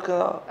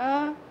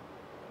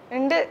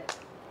 ഉണ്ട്.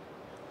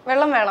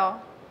 വെള്ളം വേണോ?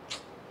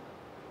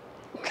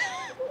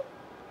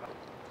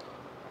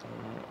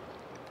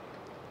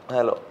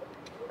 Hello,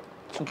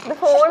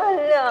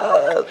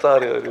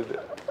 sorry.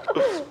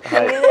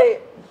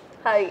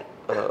 ഹായ്,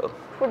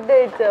 ഫുഡ്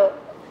കഴിച്ചോ?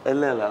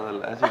 അല്ല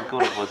അതല്ല, ശരിക്കും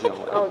പ്രപ്പോസ്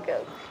ചെയ്യാൻ. Okay.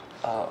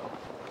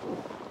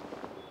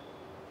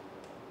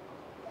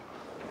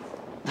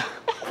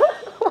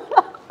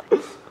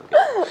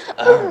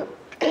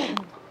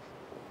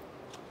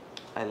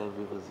 I love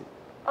you, Fuzzy.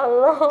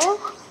 Allah.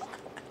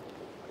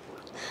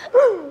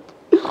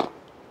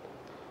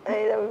 I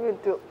love you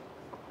too.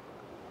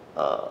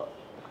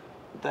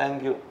 Thank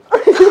you.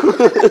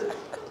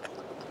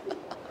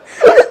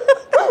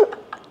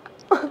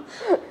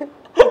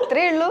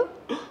 ഇത്രേ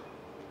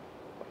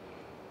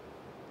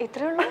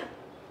ഉള്ളൂ?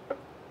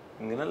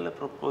 ഇങ്ങനല്ലേ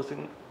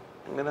പ്രപ്പോസിങ്?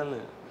 ഇങ്ങനല്ലേ?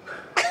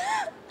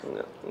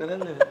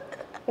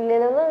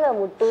 ഇങ്ങനെയൊന്നുമല്ല,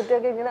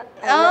 മുട്ടുകുറ്റിയൊക്കെ ഇങ്ങനെ.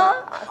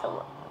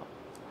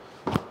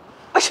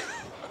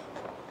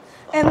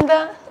 എന്താ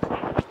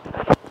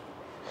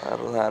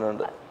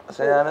സാധനമുണ്ട്,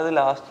 പക്ഷെ ഞാനത്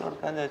ലാസ്റ്റ്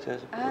കൊടുക്കാൻ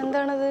ചോദിച്ചു.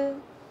 എന്താണത്?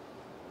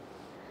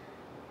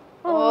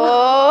 ഓ,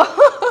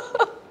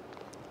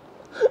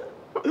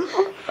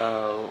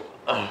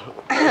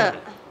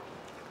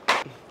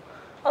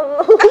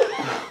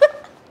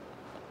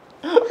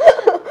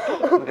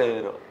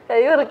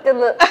 കൈ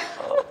വിറക്കുന്നു.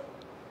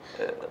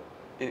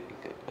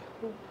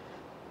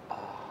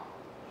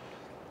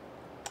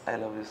 I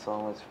love you so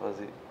much,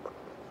 Fuzzy.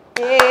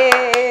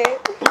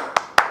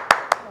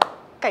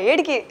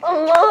 കൈയടിക്ക്.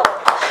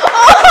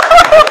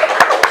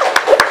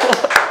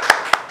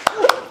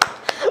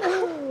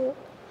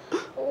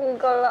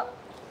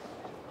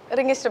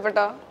 Ring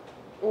ഇഷ്ടപ്പെട്ടോ?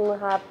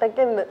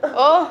 ഹാർട്ടൊക്കെ ഉണ്ട്.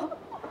 ഓ,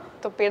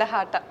 തൊപ്പിയുടെ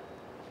ഹാർട്ട.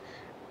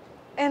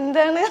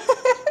 എന്താണ്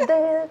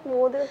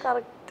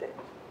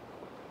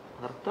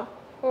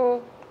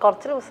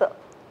കുറച്ച് ദിവസം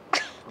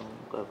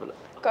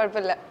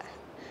കുഴപ്പമില്ല,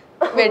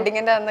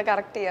 വെഡിങ്ങിന്റെ അന്ന്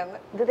കറക്റ്റ് ചെയ്യാന്ന്.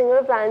 ഇത് നിങ്ങൾ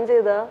പ്ലാൻ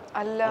ചെയ്താ?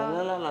 അല്ല,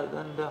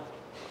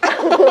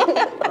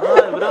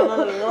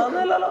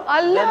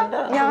 അല്ല,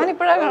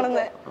 ഞാനിപ്പോഴാ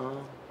കാണുന്നത്.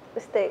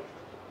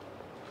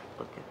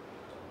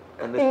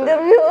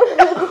 ഇന്റർവ്യൂ.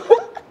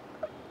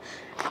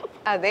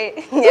 അതെ,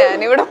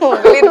 ഞാനിവിടെ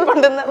മുമ്പിൽ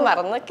ഇരിപ്പുണ്ടെന്ന്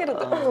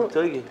മറന്നേക്കരുത്.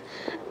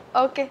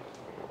 ഓക്കെ,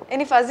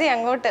 ഇനി ഫസി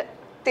അങ്ങോട്ട്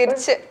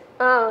തിരിച്ച്.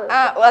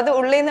 അത്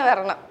ഉള്ളിന്ന്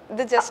വരണം.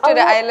 ഇത് ജസ്റ്റ്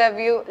ഒരു I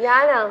love you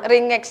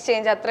ring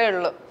exchange അത്രേ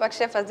ഉള്ളൂ.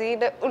 പക്ഷെ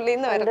ഫസിയുടെ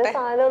ഉള്ളിന്ന് വരട്ടെ.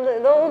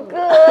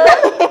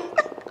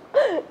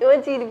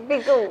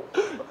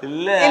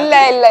 ഇല്ല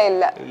ഇല്ല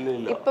ഇല്ല,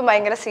 ഇപ്പൊ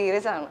ഭയങ്കര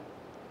സീരിയസ് ആണ്.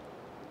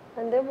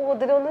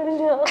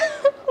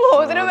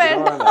 മോതിരം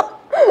വേണ്ട.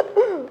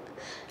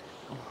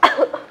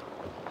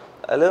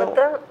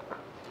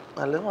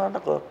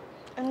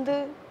 എന്ത്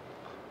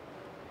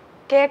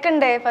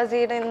കേക്കണ്ടേ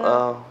ഫസീടെ?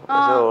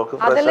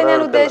 അതല്ലേ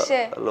ഞാൻ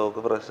ഉദ്ദേശിച്ചേ.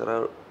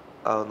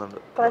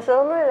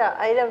 പ്രഷറൊന്നുമില്ല,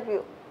 ഐ ലവ്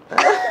യു.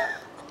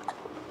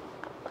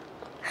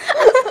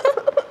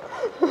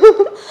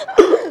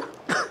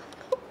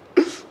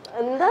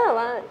 എന്താ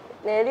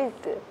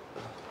നേടിയിട്ട്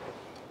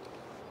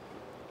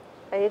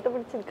കൈയിട്ട്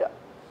പിടിച്ചിരിക്ക.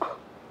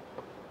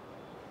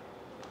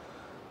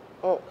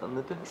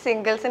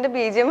 സിംഗിൾസിന്റെ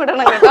ബീജിയം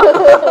ഇടണം കേട്ടോ.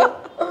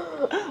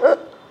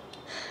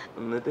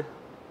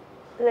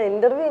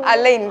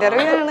 അല്ല,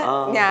 ഇന്റർവ്യൂ ആണ്,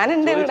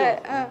 ഞാനുണ്ട് ഇവിടെ.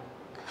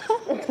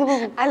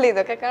 അല്ല,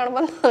 ഇതൊക്കെ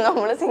കാണുമ്പോ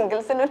നമ്മള്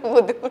സിംഗിൾസിന് ഒരു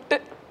ബുദ്ധിമുട്ട്.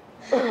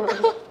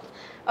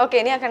 ഓക്കെ,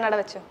 ഇനി ആ കണ്ണട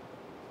വെച്ചോ,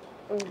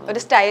 ഒരു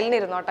സ്റ്റൈലിന്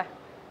ഇരുന്നോട്ടെ.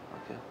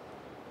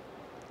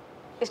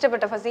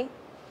 ഇഷ്ടപ്പെട്ടോ ഫസി?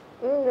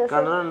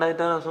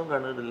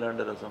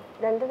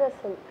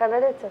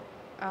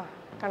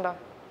 കണ്ടോ?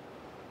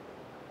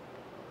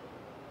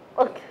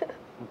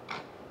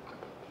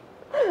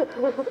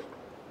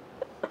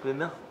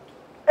 പിന്നെ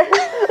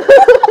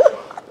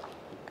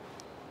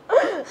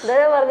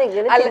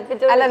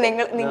അല്ല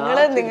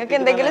നിങ്ങൾക്ക്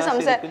എന്തെങ്കിലും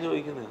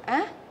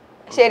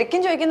ശരിക്കും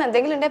ചോദിക്കുന്ന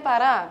എന്തെങ്കിലും ഉണ്ടേ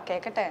പറ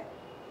കേക്കട്ടെ.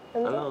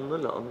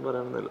 ഒന്നുമില്ല, ഒന്നും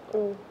പറയാനൊന്നുമില്ല.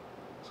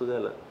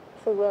 സുഖല്ലേ?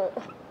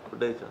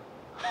 ഫുഡ് കഴിച്ചോ?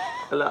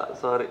 അല്ല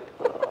സോറി,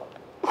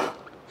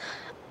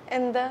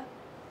 എന്താ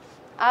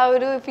ആ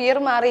ഒരു ഫിയർ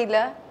മാറിയില്ല?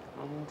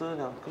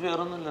 ഞങ്ങൾക്ക് ഫിയർ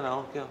ഒന്നുമില്ല, ഞാൻ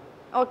ഓക്കെയാ.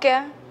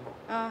 ഓക്കെയാ?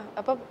 ആ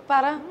അപ്പൊ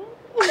പറ.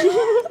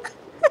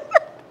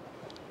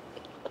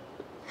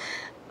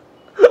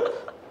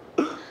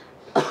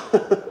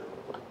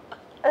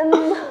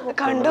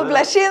 കണ്ടു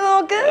ബ്ലഷ് ചെയ്ത്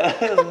നോക്ക്.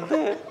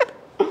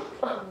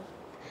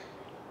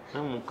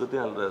 മുക്കത്തി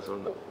നല്ല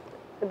രസമുണ്ട്.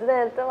 ഇത്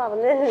നേരത്തെ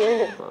പറഞ്ഞു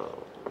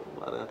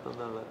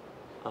പറയാത്തതാണ്.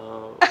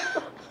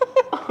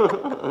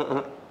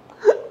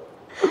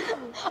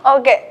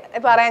 ഓക്കെ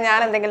പറയാം, ഞാൻ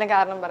എന്തെങ്കിലും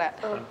കാരണം പറയാം.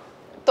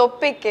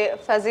 തൊപ്പിക്ക്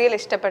ഫസീൽ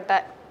ഇഷ്ടപ്പെട്ട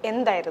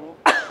എന്തായിരുന്നു?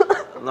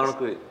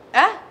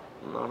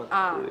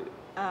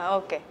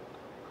 ഓക്കെ,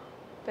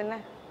 പിന്നെ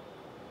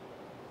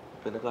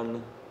പിന്നെ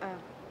കണ്ണ്.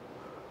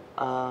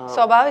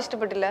 സ്വഭാവം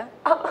ഇഷ്ടപ്പെട്ടില്ല?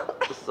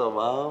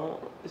 സ്വഭാവം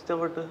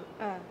ഇഷ്ടപ്പെട്ടു.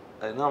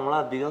 അതിന്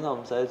നമ്മളധികം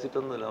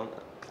സംസാരിച്ചിട്ടൊന്നുമില്ല.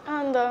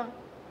 എന്താ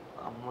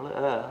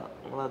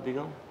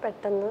നമ്മളധികം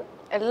പെട്ടെന്ന്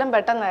എല്ലാം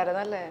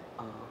പെട്ടെന്നായിരുന്നു അല്ലേ?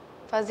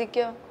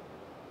 ഫസിക്കോ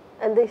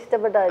എന്താ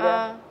ഇഷ്ടപ്പെട്ട?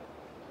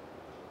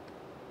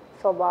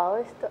 സ്വഭാവം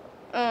ഇഷ്ടം.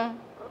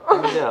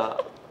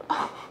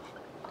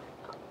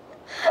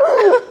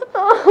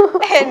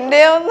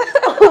 എന്റെ ഒന്ന്.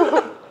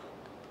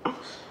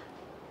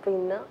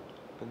 പിന്നെ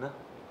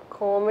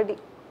കോമഡി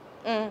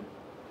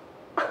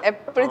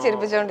എപ്പോഴും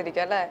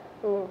ചിരിപ്പിച്ചോണ്ടിരിക്കും അല്ലേ?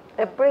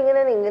 എപ്പോഴും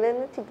ഇങ്ങനെ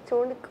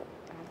ചിരിച്ചോണ്ടിരിക്കും.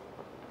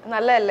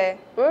 നല്ലതല്ലേ?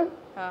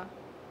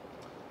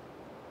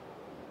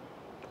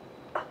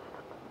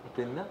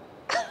 പിന്നെ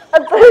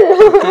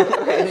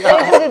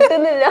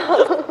കിട്ടുന്നില്ല.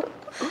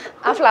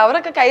 ആ ഫ്ലവർ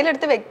ഒക്കെ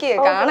കയ്യിലെടുത്ത് വെക്കേ,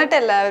 കാണട്ടെ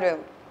എല്ലാവരും.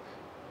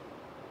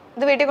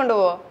 ഇത് വീട്ടിൽ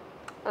കൊണ്ടുപോവോ?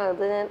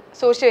 അത് ഞാൻ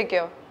സൂക്ഷിച്ചു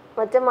വെക്കോ?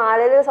 മറ്റേ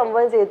മാലയില്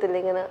സംഭവം ചെയ്യത്തില്ല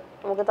ഇങ്ങനെ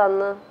നമുക്ക്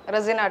തന്ന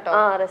റെസിനാട്ടോ?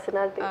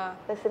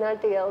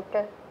 റെസിനാട്ടി.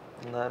 ഓക്കെ,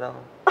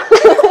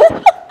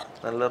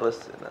 നല്ല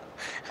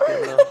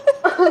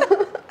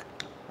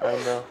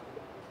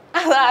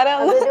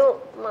അതൊരു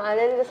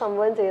മാലയിലൊരു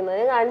സംഭവം ചെയ്യുന്നത്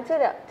ഞാൻ കാണിച്ചു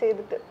തരാം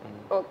ചെയ്തിട്ട്.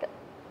 ഓക്കെ.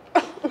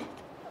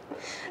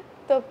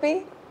 തൊപ്പി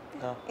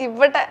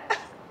ഇവിടെ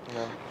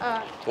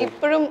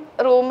ഇപ്പോഴും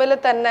റൂമിൽ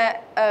തന്നെ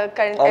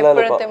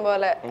എപ്പോഴത്തെ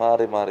പോലെ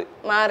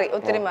മാറി,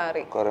 ഒത്തിരി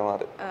മാറി.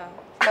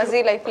 ഫസി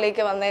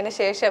ലൈഫിലേക്ക് വന്നതിന്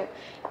ശേഷം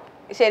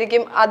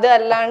ശരിക്കും അത്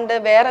അല്ലാണ്ട്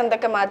വേറെ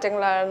എന്തൊക്കെ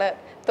മാറ്റങ്ങളാണ്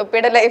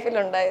തൊപ്പിയുടെ ലൈഫിൽ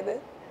ഉണ്ടായത്?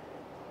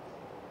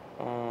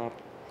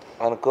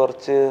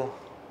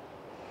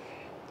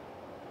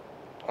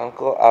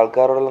 എനിക്ക്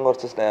ആൾക്കാരോടെല്ലാം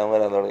കുറച്ച് സ്നേഹം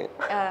വരാൻ തുടങ്ങി.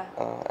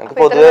 എനിക്ക്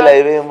പൊതുവെ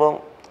ലൈവ് ചെയ്യുമ്പോൾ,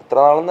 ഇത്ര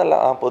നാളൊന്നല്ല,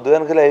 പൊതുവെ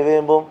എനിക്ക് ലൈവ്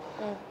ചെയ്യുമ്പോൾ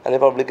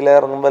അല്ലെങ്കിൽ പബ്ലിക്കിൽ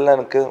ഇറങ്ങുമ്പോഴെല്ലാം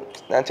എനിക്ക്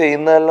ഞാൻ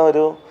ചെയ്യുന്നതെല്ലാം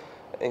ഒരു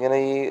ഇങ്ങനെ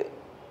ഈ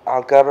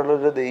ആൾക്കാരോടുള്ള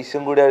ഒരു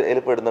ദേഷ്യം കൂടി അതിൽ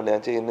പെടുന്നുണ്ട്.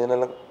 ഞാൻ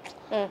ചെയ്യുന്നതിനെല്ലാം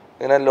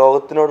ഇങ്ങനെ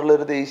ലോകത്തിനോടുള്ള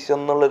ഒരു ദേഷ്യം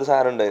എന്നുള്ളൊരു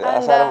സാധനം ഉണ്ടായിരുന്നു.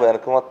 ആ സാധനം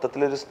എനിക്ക്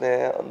മൊത്തത്തിലൊരു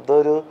സ്നേഹം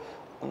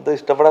എന്തോ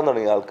ഇഷ്ടപ്പെടാൻ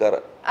തുടങ്ങി ആൾക്കാരെ.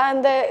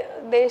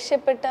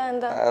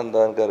 എന്തോ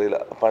എനിക്കറിയില്ല,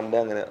 പണ്ടേ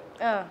അങ്ങനെയാ.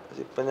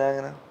 ഇപ്പൊ ഞാൻ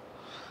ഇങ്ങനെ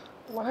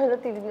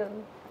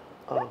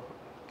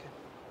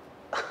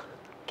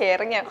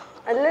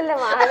അല്ലല്ല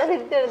മാല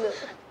തിരിച്ചു.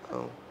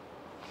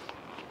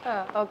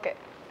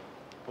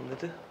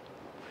 എന്നിട്ട്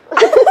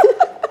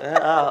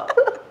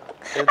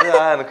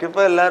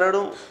എനിക്കിപ്പോ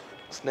എല്ലാരോടും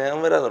സ്നേഹം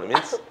വരാൻ തുടങ്ങി.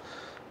 മീൻസ്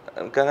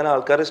എനിക്കങ്ങനെ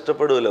ആൾക്കാരെ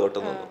ഇഷ്ടപ്പെടുമല്ലോ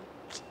പെട്ടെന്നൊന്നും.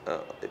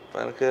 ഇപ്പൊ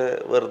എനിക്ക്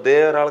വെറുതെ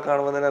ഒരാളെ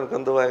കാണുമ്പോ തന്നെ എനിക്ക്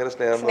എന്തോ ഭയങ്കര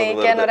സ്നേഹം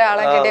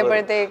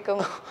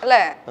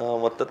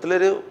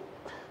മൊത്തത്തിലൊരു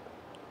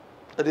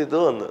ഇത്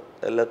വന്നു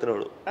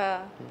എല്ലാത്തിനോടും.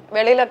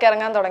 വെളിയിലൊക്കെ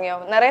ഇറങ്ങാൻ തുടങ്ങിയോ?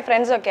 നിറയെ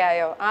ഫ്രണ്ട്സ് ഒക്കെ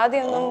ആയോ?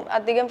 ആദ്യമൊന്നും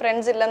അധികം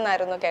ഫ്രണ്ട്സ്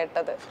ഇല്ലെന്നായിരുന്നു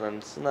കേട്ടത്.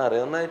 ഫ്രണ്ട്സ്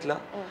നിറയൊന്നായിട്ടില്ല.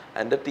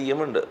 എന്റെ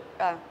ടീമുണ്ട്.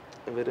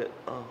 ഇവര്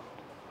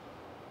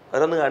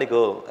അവരൊന്ന്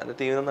കാണിക്കോ? എന്റെ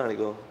ടീമിനൊന്ന്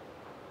കാണിക്കോ?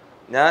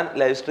 ഞാൻ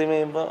ലൈവ് സ്ട്രീം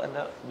ചെയ്യുമ്പോ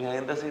എന്റെ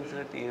ബിഹൈൻഡ് ദ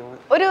സീൻസിന്റെ ടീം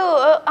ഒരു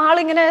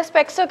ആളിങ്ങനെ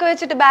സ്പെക്സ് ഒക്കെ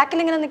വെച്ചിട്ട് ബാക്കിൽ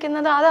ഇങ്ങനെ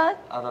നിൽക്കുന്നത്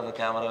അതാണ്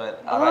ക്യാമറമാൻ.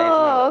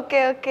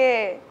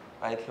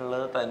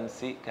 റൈറ്റിലുള്ളത്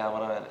തൻസി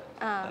ക്യാമറമാൻ,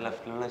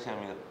 ലെഫ്റ്റിലുള്ള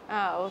ഷമീർ.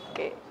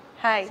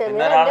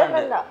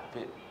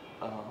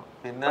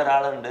 പിന്നെ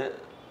ഒരാളുണ്ട്,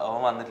 അവൻ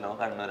വന്നിട്ടില്ല, അവൻ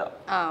കണ്ണൂരാ.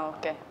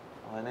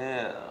 അവന്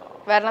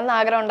വരണം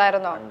ആഗ്രഹം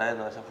ഉണ്ടായിരുന്നു,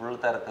 പക്ഷെ ഫുൾ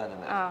തിരക്കാണ്.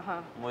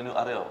 മുനു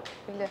അറിയോ?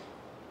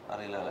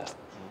 അറിയില്ല അല്ലേ?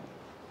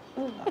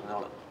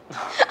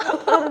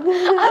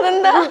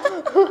 അതെന്താ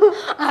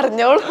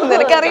അറിഞ്ഞോളൂ,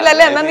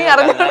 നിനക്കറിയില്ലല്ലേ? എന്നാ നീ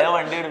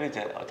വണ്ടി എടുപ്പിച്ച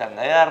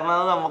ചങ്ങായി കാരണം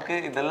നമുക്ക്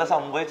ഇതെല്ലാം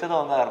സംഭവിച്ചു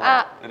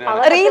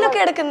തോന്നാറുണ്ട്. റീലൊക്കെ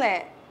എടുക്കുന്നേ?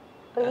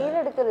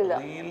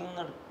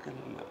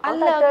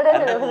 എന്റെ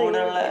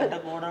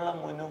കൂടെയുള്ള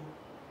മുനു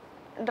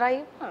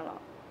ഡ്രൈവറാണോ?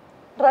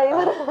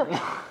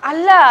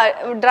 അല്ല,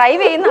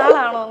 ഡ്രൈവ് ചെയ്യുന്ന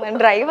ആളാണോ?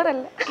 ഡ്രൈവർ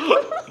അല്ല.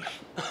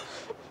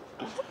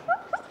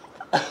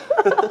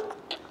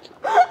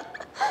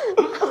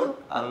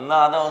 അന്ന്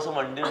ആ ദിവസം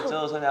വണ്ടി അടിച്ച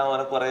ദിവസം ഞാൻ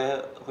അവനെ കൊറേ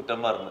കുറ്റം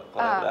പറഞ്ഞു.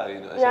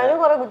 ഞാനും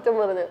കൊറേ കുറ്റം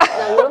പറഞ്ഞു.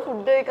 ഞങ്ങള്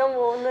ഫുഡ് കഴിക്കാൻ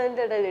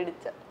പോകുന്നതിന്റെ ഇടയിൽ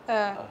ഇടിച്ച.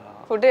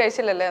 ഫുഡ്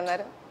കഴിച്ചില്ലല്ലേ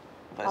അന്നേരം?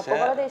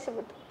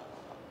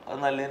 അത്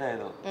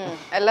നല്ലതിനായിരുന്നു.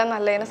 എല്ലാം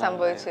നല്ലതിന്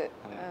സംഭവിച്ചു.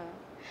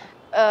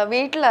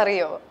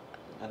 വീട്ടിലറിയോ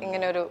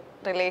ഇങ്ങനെ ഒരു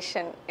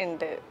റിലേഷൻ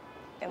ഉണ്ട്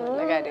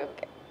എന്നുള്ള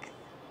കാര്യമൊക്കെ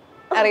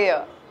അറിയോ?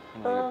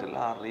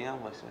 അറിയാം,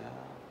 പക്ഷെ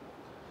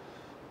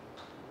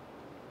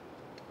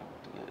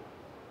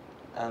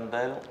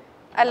എന്തായാലും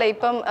അല്ല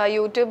ഇപ്പം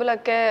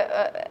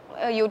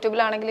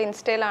യൂട്യൂബിലാണെങ്കിലും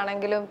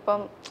ഇൻസ്റ്റയിലാണെങ്കിലും ഇപ്പം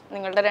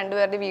നിങ്ങളുടെ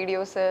രണ്ടുപേരുടെ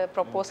വീഡിയോസ്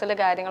പ്രൊപ്പോസൽ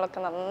കാര്യങ്ങളൊക്കെ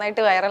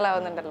നന്നായിട്ട് വൈറൽ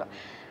ആവുന്നുണ്ടല്ലോ.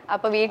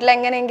 അപ്പൊ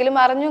വീട്ടിലെങ്ങനെയെങ്കിലും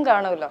അറിഞ്ഞും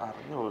കാണുമല്ലോ.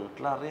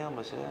 വീട്ടിലറിയാം,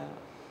 പക്ഷെ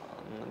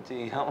ഒന്നും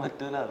ചെയ്യാൻ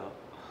പറ്റൂലോ.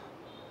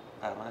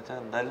 കാരണം വെച്ചാൽ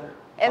എന്തായാലും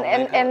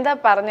എന്താ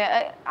പറഞ്ഞ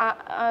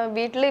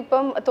വീട്ടിൽ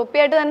ഇപ്പം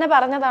തൊപ്പിയായിട്ട് തന്നെ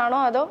പറഞ്ഞതാണോ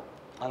അതോ?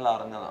 അല്ല,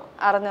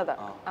 അറിഞ്ഞതാ.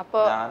 അപ്പൊ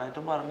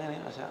ഞാനായിട്ടും പറഞ്ഞു,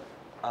 പക്ഷെ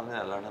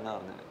അറിഞ്ഞല്ലാണ്ട്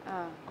അറിഞ്ഞത്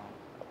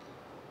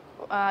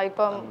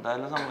ഇപ്പം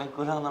എന്തായാലും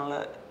സമ്മതിക്കൂല എന്നുള്ള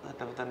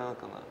സെറ്റപ്പിൽ തന്നെ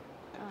നിൽക്കുന്നത്.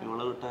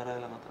 ഇവള്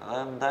വീട്ടുകാരായാലും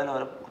അതെന്തായാലും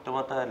അവരെ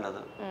കുറ്റമായിട്ടല്ല.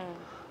 അത്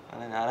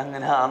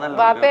ഞാനങ്ങനെ ആണല്ലോ.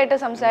 വാപ്പയായിട്ട്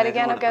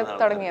സംസാരിക്കാനൊക്കെ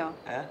തുടങ്ങിയോ?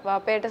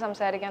 വാപ്പയായിട്ട്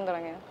സംസാരിക്കാൻ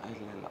തുടങ്ങിയോ?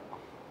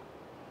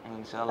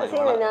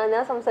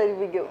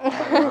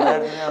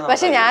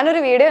 പക്ഷെ ഞാനൊരു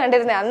വീഡിയോ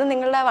കണ്ടിരുന്നേ, അന്ന്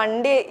നിങ്ങളുടെ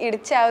വണ്ടി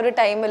ഇടിച്ച ആ ഒരു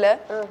ടൈമില്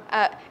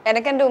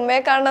എനിക്ക് എന്റെ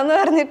ഉമ്മയെ കാണണമെന്ന്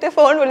പറഞ്ഞിട്ട്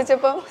ഫോൺ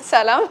വിളിച്ചപ്പോ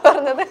സലാം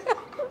പറഞ്ഞത്.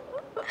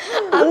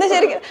 അന്ന്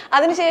ശരിക്കും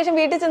അതിനുശേഷം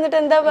വീട്ടിൽ ചെന്നിട്ട്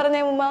എന്താ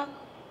പറഞ്ഞേ ഉമ്മ?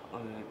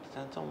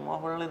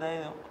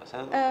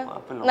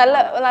 നല്ല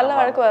നല്ല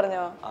വഴക്ക്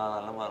പറഞ്ഞോ?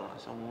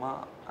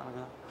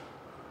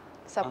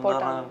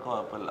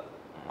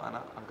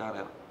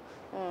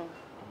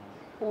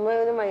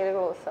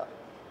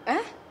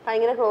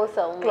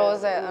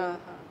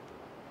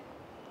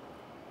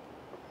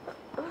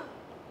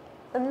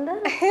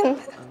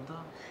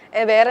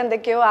 വേറെ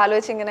എന്തൊക്കെയോ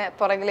ആലോചിച്ച് ഇങ്ങനെ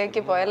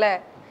പുറകിലേക്ക് പോയല്ലേ?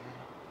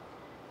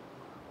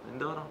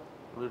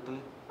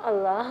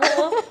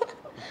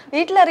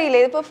 വീട്ടിലറിയില്ലേ?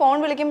 ഇപ്പൊ ഫോൺ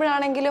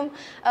വിളിക്കുമ്പോഴാണെങ്കിലും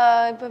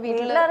ഇപ്പൊ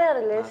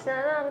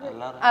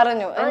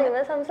അറിഞ്ഞു.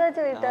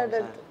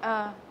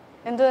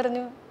 എന്തു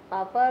പറഞ്ഞു?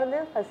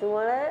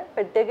 ഹസിമോളെ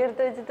പെട്ടിയൊക്കെ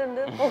എടുത്ത്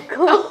വെച്ചിട്ടുണ്ട്,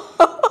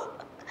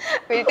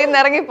 വീട്ടിൽ നിന്ന്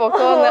ഇറങ്ങി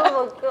പൊക്കോന്ന്.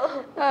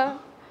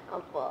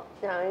 അപ്പൊ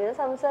ഞാനിങ്ങനെ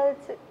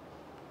സംസാരിച്ച്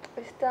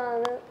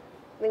ഇഷ്ടമാണ്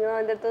നിങ്ങൾ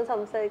അതിന്റെ അടുത്ത്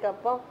സംസാരിക്കാം.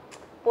 അപ്പൊ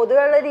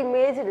പൊതുവെയുള്ള ഒരു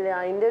ഇമേജ് ഇല്ല,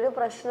 അതിന്റെ ഒരു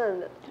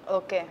പ്രശ്നമുണ്ട്.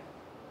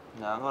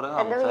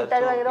 എന്റെ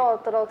വീട്ടുകാർ ഭയങ്കര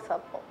ഓർത്തഡോക്സ്.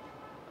 അപ്പൊ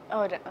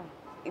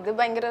ഇത്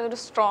ഭയങ്കര ഒരു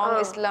strong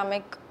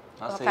Islamic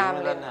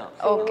family.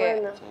 Okay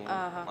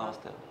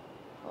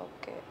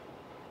okay.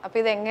 അപ്പൊ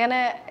ഇത്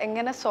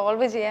എങ്ങനെ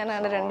സോൾവ്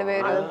ചെയ്യാനാണ്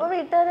രണ്ടുപേരും?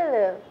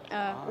 വീട്ടുകാരല്ലേ,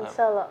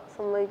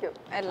 സമ്മതിക്കും.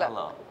 അല്ല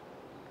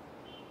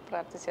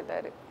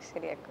പ്രാർത്ഥിച്ചെല്ലാരും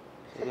ശരിയാക്കും.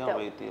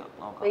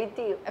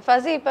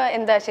 ഫസി ഇപ്പൊ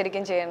എന്താ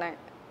ശരിക്കും ചെയ്യണേ?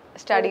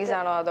 സ്റ്റഡീസ്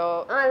ആണോ അതോ?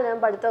 ഞാൻ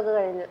പഠിത്തമൊക്കെ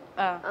കഴിഞ്ഞു.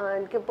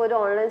 എനിക്കിപ്പോ ഒരു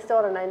ഓൺലൈൻ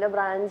സ്റ്റോർ ഉണ്ട്, അതിന്റെ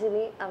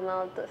ബ്രാഞ്ചിന്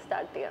എറണാകുളത്ത്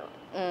സ്റ്റാർട്ട് ചെയ്യണം.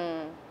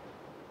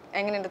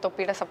 എങ്ങനെയുണ്ട്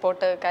തൊപ്പിയുടെ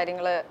സപ്പോർട്ട്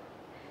കാര്യങ്ങള്?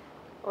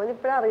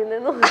 ഓനിപ്പഴാ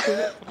അറിയുന്നോ?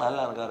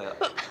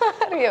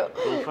 അറിയോ?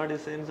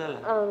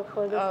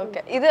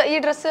 ഓക്കെ. ഇത് ഈ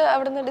ഡ്രസ്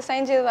അവിടുന്ന്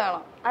ഡിസൈൻ ചെയ്തതാണോ?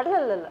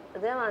 അല്ലല്ല,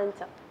 ഇത് ഞാൻ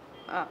വാങ്ങിച്ച.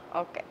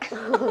 ഓക്കെ.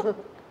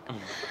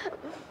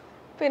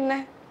 പിന്നെ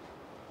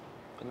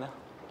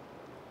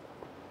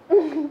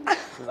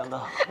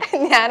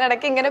ഞാൻ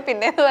ഇടയ്ക്ക് ഇങ്ങനെ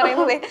പിന്നെന്ന്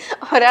പറയുന്നത്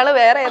ഒരാള്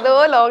വേറെ ഏതോ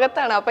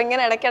ലോകത്താണ്. അപ്പൊ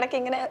ഇങ്ങനെ ഇടയ്ക്കിടയ്ക്ക്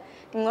ഇങ്ങനെ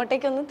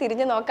ഇങ്ങോട്ടേക്കൊന്ന്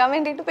തിരിഞ്ഞു നോക്കാൻ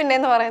വേണ്ടിട്ട്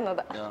പിന്നെന്ന്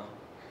പറയുന്നതാ.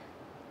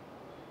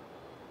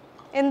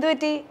 എന്തു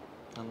പറ്റി?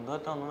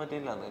 ഒന്നും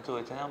പറ്റിയില്ല,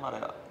 ചോദിച്ചാ ഞാൻ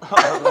പറയാം.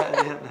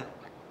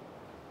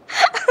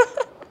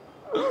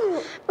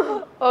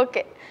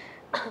 ഓക്കെ.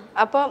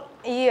 അപ്പം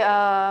ഈ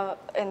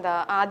എന്താ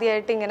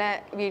ആദ്യമായിട്ട് ഇങ്ങനെ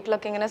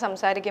വീട്ടിലൊക്കെ ഇങ്ങനെ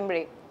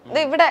സംസാരിക്കുമ്പോഴേ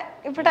ഇവിടെ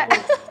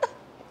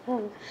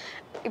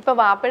ഇപ്പൊ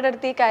വാപ്പയുടെ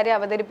അടുത്ത് ഈ കാര്യം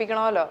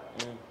അവതരിപ്പിക്കണമല്ലോ.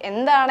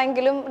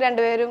 എന്താണെങ്കിലും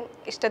രണ്ടുപേരും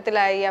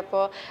ഇഷ്ടത്തിലായി.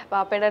 അപ്പോ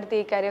വാപ്പയുടെ അടുത്ത്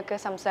ഈ കാര്യമൊക്കെ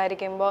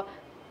സംസാരിക്കുമ്പോ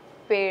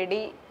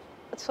പേടി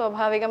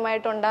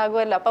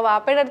സ്വാഭാവികമായിട്ടുണ്ടാകുമല്ലോ. അപ്പൊ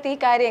വാപ്പയുടെ അടുത്ത് ഈ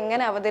കാര്യം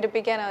എങ്ങനെ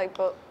അവതരിപ്പിക്കാനാ?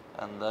 ഇപ്പൊ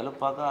എന്തായാലും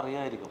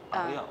അറിയായിരിക്കും,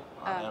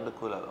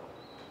 അറിയാണ്ടിരിക്കൂലോ.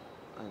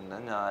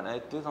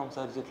 ഞാനായിട്ട്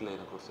സംസാരിച്ചിട്ടില്ല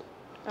ഇതിനെ കുറിച്ച്.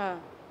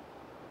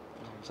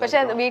 പക്ഷെ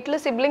വീട്ടില്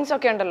സിബ്ലിങ്സ്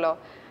ഒക്കെ ഉണ്ടല്ലോ,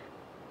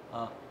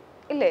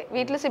 ഇല്ലേ?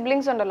 വീട്ടില്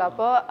സിബ്ലിങ്സ് ഉണ്ടല്ലോ,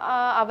 അപ്പൊ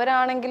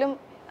അവരാണെങ്കിലും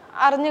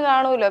അറിഞ്ഞു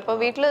കാണുമല്ലോ. ഇപ്പൊ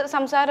വീട്ടില്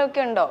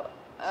സംസാരമൊക്കെ ഉണ്ടോ?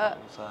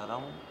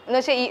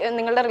 എന്നുവെച്ചാ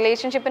നിങ്ങളുടെ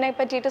റിലേഷൻഷിപ്പിനെ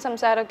പറ്റിയിട്ട്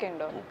സംസാരമൊക്കെ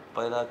ഉണ്ടോ?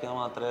 ഇതാക്കിയാൽ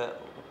മാത്രമേ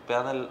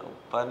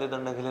ഉപ്പാന്റെ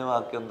ഇതുണ്ടെങ്കിൽ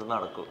ബാക്കി എന്ത്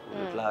നടക്കും.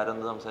 വീട്ടിൽ ആരും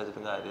എന്ത്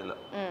സംസാരിച്ചിട്ടും കാര്യമില്ല.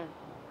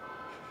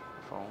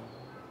 അപ്പം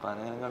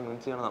ഉപ്പാനെ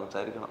കൺവിൻസ് ചെയ്യണം,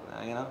 സംസാരിക്കണം.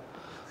 ഞാൻ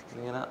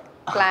ഇങ്ങനെ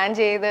പ്ലാൻ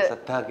ചെയ്ത്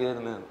സെറ്റാക്കി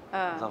വരുന്നത്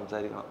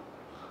സംസാരിക്കണം.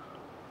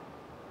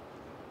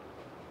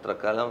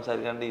 ഇത്രക്കാലം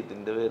സംസാരിക്കാണ്ട്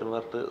ഇതിന്റെ പേര്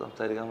പറഞ്ഞിട്ട്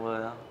സംസാരിക്കാൻ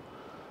പോയാ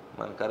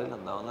മനക്കറിയില്ല,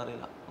 എന്താവെന്ന്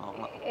അറിയില്ല.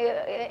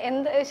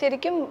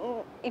 ശരിക്കും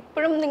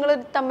ഇപ്പോഴും നിങ്ങൾ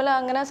തമ്മിൽ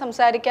അങ്ങനെ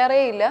സംസാരിക്കാറേ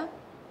ഇല്ല?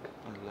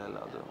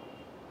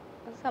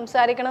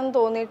 സംസാരിക്കണം എന്ന്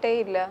തോന്നിയിട്ടേ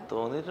ഇല്ല?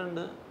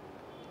 തോന്നിയിട്ടുണ്ട്.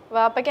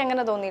 വാപ്പയ്ക്ക്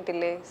അങ്ങനെ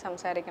തോന്നിയിട്ടില്ലേ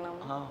സംസാരിക്കണം?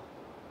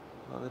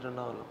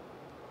 തോന്നിയിട്ടുണ്ടാവല്ലോ.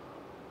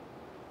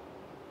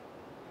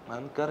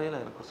 എനിക്കറിയില്ല,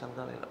 അതിനെക്കുറിച്ച്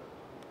എനിക്കറിയില്ല.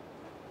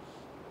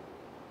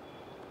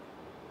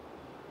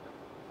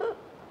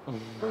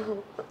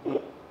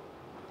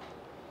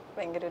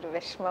 ഭയങ്കര ഒരു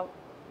വിഷമം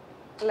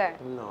അല്ലേ?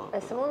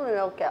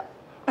 വിഷമൊന്നുമില്ല,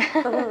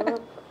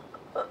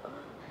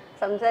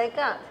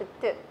 സംസാരിക്കാം.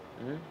 സെറ്റ്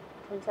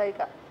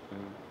സംസാരിക്കാം.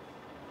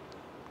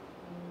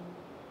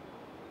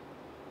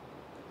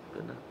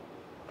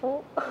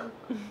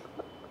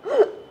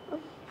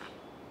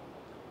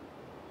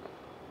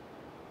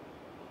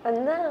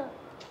 എന്നാ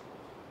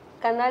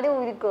കണ്ണാടി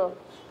ഊരിക്കോ?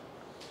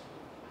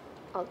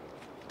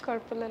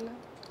 കുഴപ്പമില്ലല്ലോ.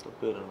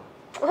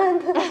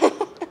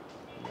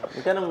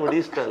 എനിക്കെന്നെ മുടി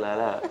ഇഷ്ടല്ല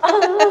അല്ലേ?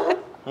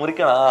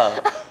 മുറിക്കണാ?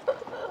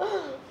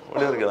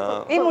 മുടി മുറിക്കണോ?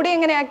 ഈ മുടി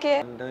എങ്ങനെയാക്കിയേ?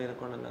 എന്റെ കയ്യിനെ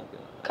കൊണ്ട് തന്നെ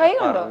ആക്കിയതാ. കൈ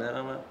കൊണ്ടോ?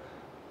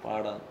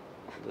 പാടാ.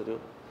 ഇതൊരു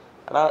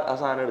എടാ ആ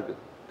സാധനം എടുക്ക്.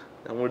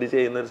 ഞാൻ മുടി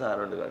ചെയ്യുന്ന ഒരു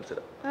സാധനം ഉണ്ട്,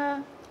 കാണിച്ചിടാം.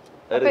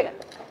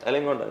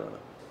 അല്ലെങ്കിൽ കൊണ്ടാ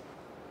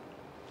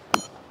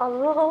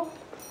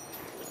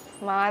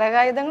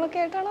മാരകായുധങ്ങളൊക്കെ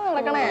ആയിട്ടാണോ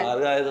നടക്കണേ?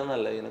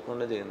 മാരകായുധമൊന്നല്ല, ഇതിനെ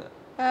കൊണ്ട് ചെയ്യുന്നത്.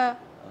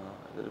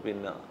 ഇതൊരു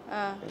പിന്നാ,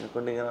 ഇതിനെ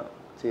കൊണ്ട് ഇങ്ങനെ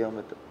ചെയ്യാൻ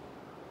പറ്റും.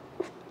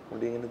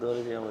 മുടി ഇങ്ങനെ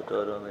ഇതുപോലെ ചെയ്യാൻ പറ്റും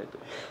ഓരോന്നായിട്ട്.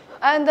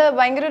 അതെന്താ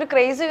ഭയങ്കര ഒരു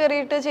ക്രേസ്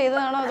കയറിയിട്ട്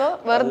ചെയ്തതാണോ അതോ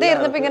വെറുതെ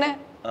ഇരുന്നപ്പോ ഇങ്ങനെ?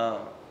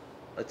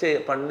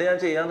 പണ്ട് ഞാൻ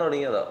ചെയ്യാൻ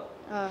തുടങ്ങിയതാ.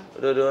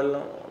 ഒരു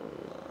കൊല്ലം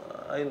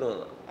ആയി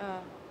തോന്നുന്നു.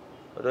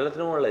 ഒരു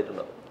കൊല്ലത്തിന്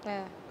മുകളിലായിട്ടുണ്ടാവും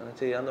അങ്ങനെ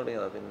ചെയ്യാൻ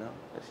തുടങ്ങിയതാ. പിന്നെ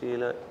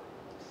ശീല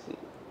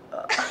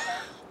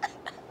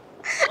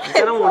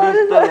മുടി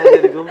ഇഷ്ടമല്ല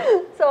ശരിക്കും.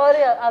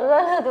 സോറി,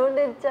 അതുകൊണ്ട്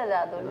ഇരിച്ചല്ല,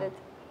 അതുകൊണ്ട്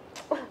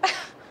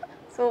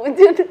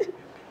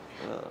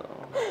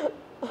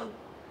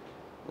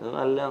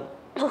നല്ല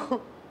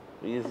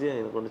ഈസിയാണ്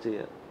ഇതിനെ കൊണ്ട്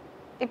ചെയ്യാൻ.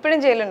 ഇപ്പഴും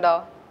ചെയ്യലുണ്ടോ?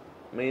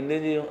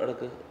 മെയിൻറ്റെയിൻ ചെയ്യും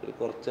ഇടക്ക്, ഒരു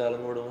കുറച്ചാളും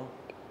കൂടുമ്പോ.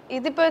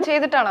 ഇതിപ്പോ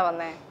ചെയ്തിട്ടാണോ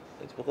വന്നേ?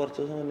 ഇപ്പൊ കുറച്ച്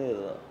ദിവസം മുന്നേ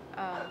ചെയ്തതാ.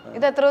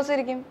 ഇത് എത്ര ദിവസം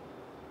ഇരിക്കും?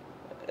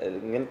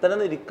 ഇങ്ങനെ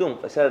തന്നെ ഇരിക്കും,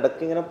 പക്ഷെ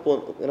ഇടക്ക്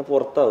ഇങ്ങനെ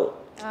പുറത്താവും,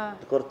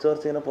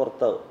 കുറച്ച് ഇങ്ങനെ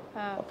പുറത്താവും.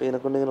 അപ്പൊ ഇതിനെ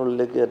കൊണ്ട് ഇങ്ങനെ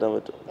ഉള്ളിലേക്ക് കയറ്റാൻ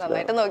പറ്റും.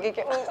 നന്നായിട്ട്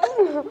നോക്കിക്കോ.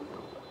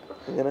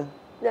 ഇങ്ങനെ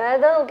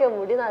ഞാനിതാ നോക്കിയാ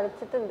മുടി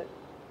നരച്ചിട്ടുണ്ട്.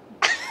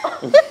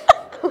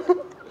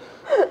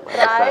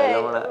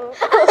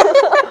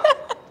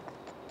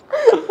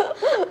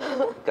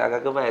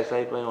 കാക്കൊക്കെ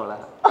വയസ്സായി പോയി മോളെ.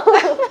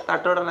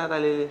 തട്ടോടണേ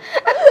തലയില്.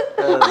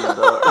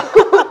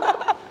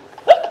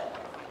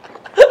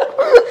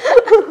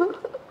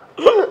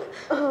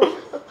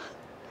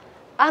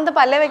 എന്താ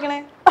പല്ലേ വെക്കണേ?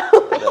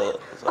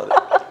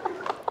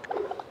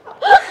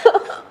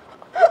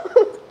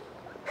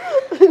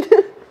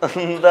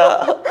 എന്താ?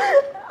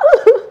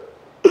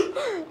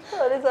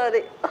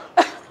 സോറി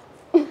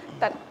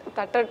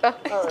തട്ടോ.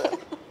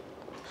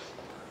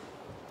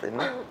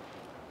 പിന്നെ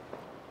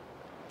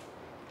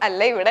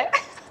അല്ല ഇവിടെ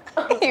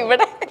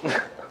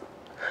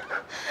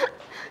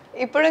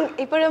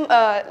ഇപ്പോഴും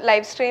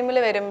ലൈവ് സ്ട്രീമിൽ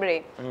വരുമ്പോഴേ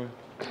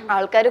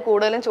ആൾക്കാർ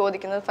കൂടുതലും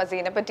ചോദിക്കുന്നത്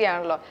ഫസീനെ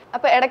പറ്റിയാണല്ലോ.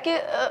 അപ്പൊ ഇടയ്ക്ക്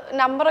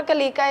നമ്പറൊക്കെ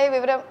ലീക്കായ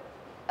വിവരം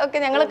ഒക്കെ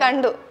ഞങ്ങൾ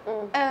കണ്ടു.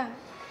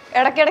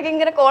 ഇടയ്ക്കിടയ്ക്ക്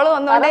ഇങ്ങനെ കോള്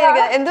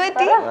വന്നോണ്ടേയിരിക്കും. എന്ത്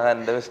പറ്റി?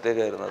 എന്റെ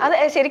മിസ്റ്റേക്ക് ആയിരുന്നു അത്.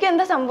 ശരിക്കും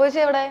എന്താ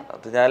സംഭവിച്ചത് ഇവിടെ?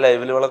 അത് ഞാൻ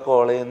ലൈവിൽ ഇവളെ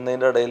കോൾ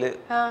ചെയ്യുന്നതിന്റെ ഇടയില്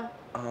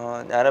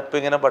ഞാനിപ്പോ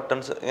ഇങ്ങനെ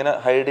ബട്ടൺസ് ഇങ്ങനെ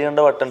ഹൈഡ് ചെയ്യേണ്ട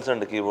ബട്ടൺസ്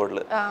ഉണ്ട്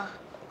കീബോർഡില്.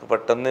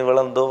 പെട്ടെന്ന്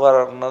ഇവളെന്തോ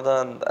പറഞ്ഞത്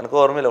എനിക്ക്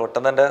ഓർമ്മയില്ല.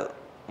 പെട്ടെന്ന് എന്റെ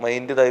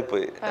മൈൻഡ് ഇതായി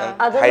പോയി.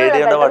 ഹൈഡ്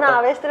ചെയ്യേണ്ട ബട്ടൺ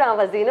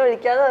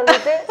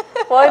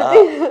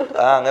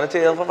അങ്ങനെ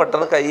ചെയ്തപ്പോ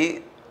പെട്ടെന്ന് കൈ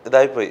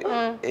ഇതായി പോയി.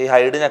 ഈ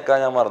ഹൈഡ് ഞെക്കാൻ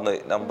ഞാൻ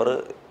മറന്നുപോയി. നമ്പർ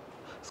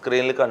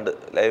സ്ക്രീനിൽ കണ്ട്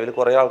ലൈവിൽ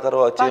കുറെ ആൾക്കാർ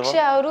വാച്ച് ചെയ്യുമ്പോൾ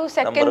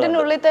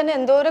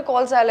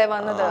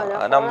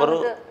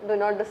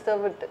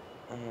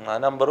ആ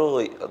നമ്പർ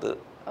പോയി. അത്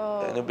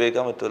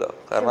ഉപയോഗിക്കാൻ പറ്റൂല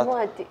കാരണം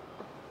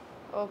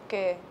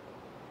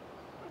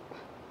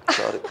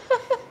സോറി.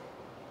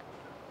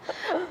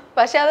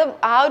 പക്ഷെ അത്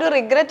ആ ഒരു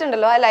റിഗ്രറ്റ്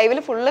ഉണ്ടല്ലോ ആ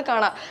ലൈവില് ഫുള്ള്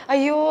കാണാം.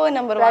 അയ്യോ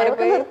നമ്പർ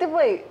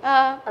നിർത്തിപ്പോയി.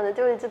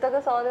 എന്നിട്ട് വിളിച്ചിട്ടൊക്കെ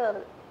സോറി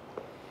പറഞ്ഞു.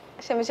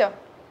 ക്ഷമിച്ചോ?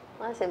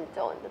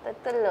 ക്ഷമിച്ചോ,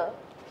 തെറ്റല്ലോ.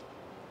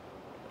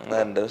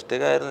 എന്റെ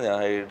മിസ്റ്റേക്ക് ആയിരുന്നു. ഞാൻ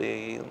ഹൈഡ്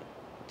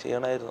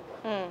ചെയ്യണായിരുന്നു.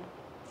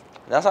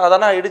 ഞാൻ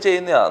സാധാരണ ഹൈഡ്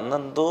ചെയ്യുന്ന അന്ന്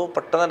എന്തോ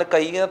പെട്ടെന്ന് എന്റെ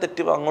കൈ ഇങ്ങനെ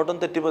അങ്ങോട്ടും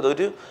തെറ്റിപ്പോയത്.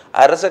 ഒരു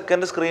 1/2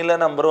 സെക്കൻഡ് സ്ക്രീനിൽ ആ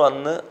നമ്പർ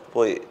വന്ന്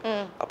പോയി.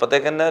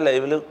 അപ്പത്തേക്ക് തന്നെ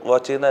ലൈവില്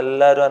വാച്ച് ചെയ്യുന്ന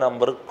എല്ലാരും ആ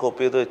നമ്പർ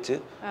കോപ്പി ചെയ്ത് വെച്ച്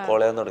കോൾ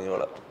ചെയ്യാൻ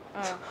തുടങ്ങിയോളെ.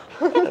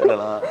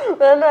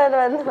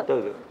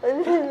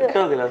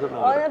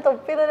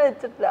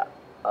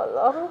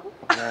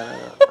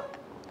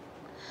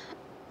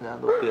 ഞാൻ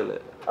തൊപ്പിയല്ലേ?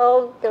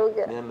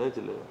 ഞാൻ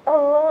വെച്ചില്ലേ?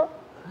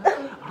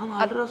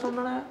 നല്ല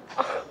രസമുണ്ടേ.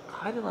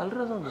 നല്ല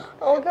രസമുണ്ട്.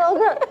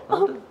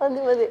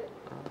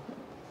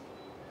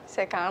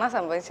 കാണാൻ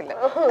സംഭവിച്ചില്ല.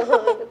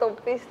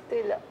 തൊപ്പി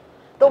ഇഷ്ടമില്ല.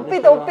 തൊപ്പി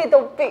തൊപ്പി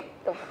തൊപ്പി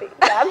തൊപ്പി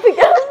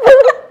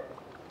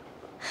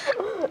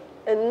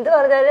എന്ത്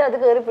പറഞ്ഞാലും അത്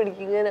കേറി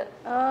പിടിക്കും ഇങ്ങനെ.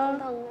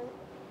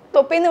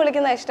 തൊപ്പിന്ന്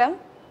വിളിക്കുന്ന ഇഷ്ടം?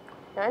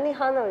 ഞാൻ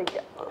നിഹാന്ന്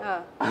വിളിക്കാം.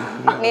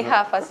 നിഹ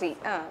ഫസി.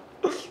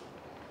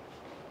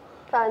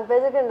 ഫാൻ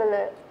പേജ് ഒക്കെ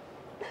ഉണ്ടല്ലേ?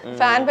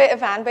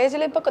 ഫാൻ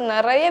പേജിൽ ഇപ്പൊ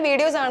നിറയെ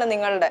വീഡിയോസ് ആണ്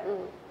നിങ്ങളുടെ.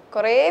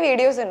 കൊറേ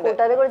വീഡിയോസ് ഉണ്ട്.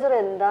 കൂട്ടുകാരെ കുറിച്ച്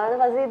എന്താണ്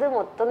ഫസി ഇത്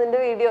മൊത്തം നിന്റെ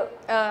വീഡിയോ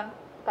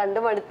കണ്ടു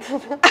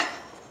മടുത്തത്.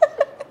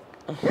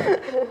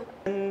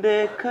 എന്റെ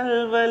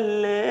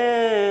കൽവല്ലേ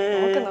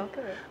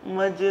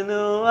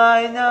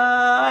മജ്നുവായി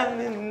ഞാൻ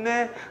നിന്നെ.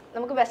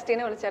 നമുക്ക്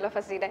ബെസ്റ്റിനെ വിളിച്ചാലോ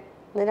ഫസീനെ?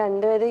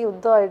 രണ്ടുപേരും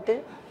യുദ്ധമായിട്ട്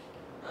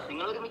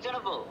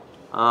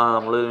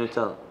നമ്മൾ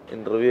ഒരുമിച്ചാണ്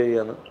ഇന്റർവ്യൂ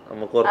ചെയ്യാന്ന്.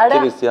 നമ്മൾ കുറച്ച്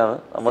ബിസിയാണ്.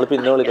 നമ്മൾ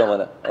പിന്നെ വിളിക്കാൻ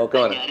പോലെ. ഓക്കെ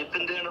മോനെ.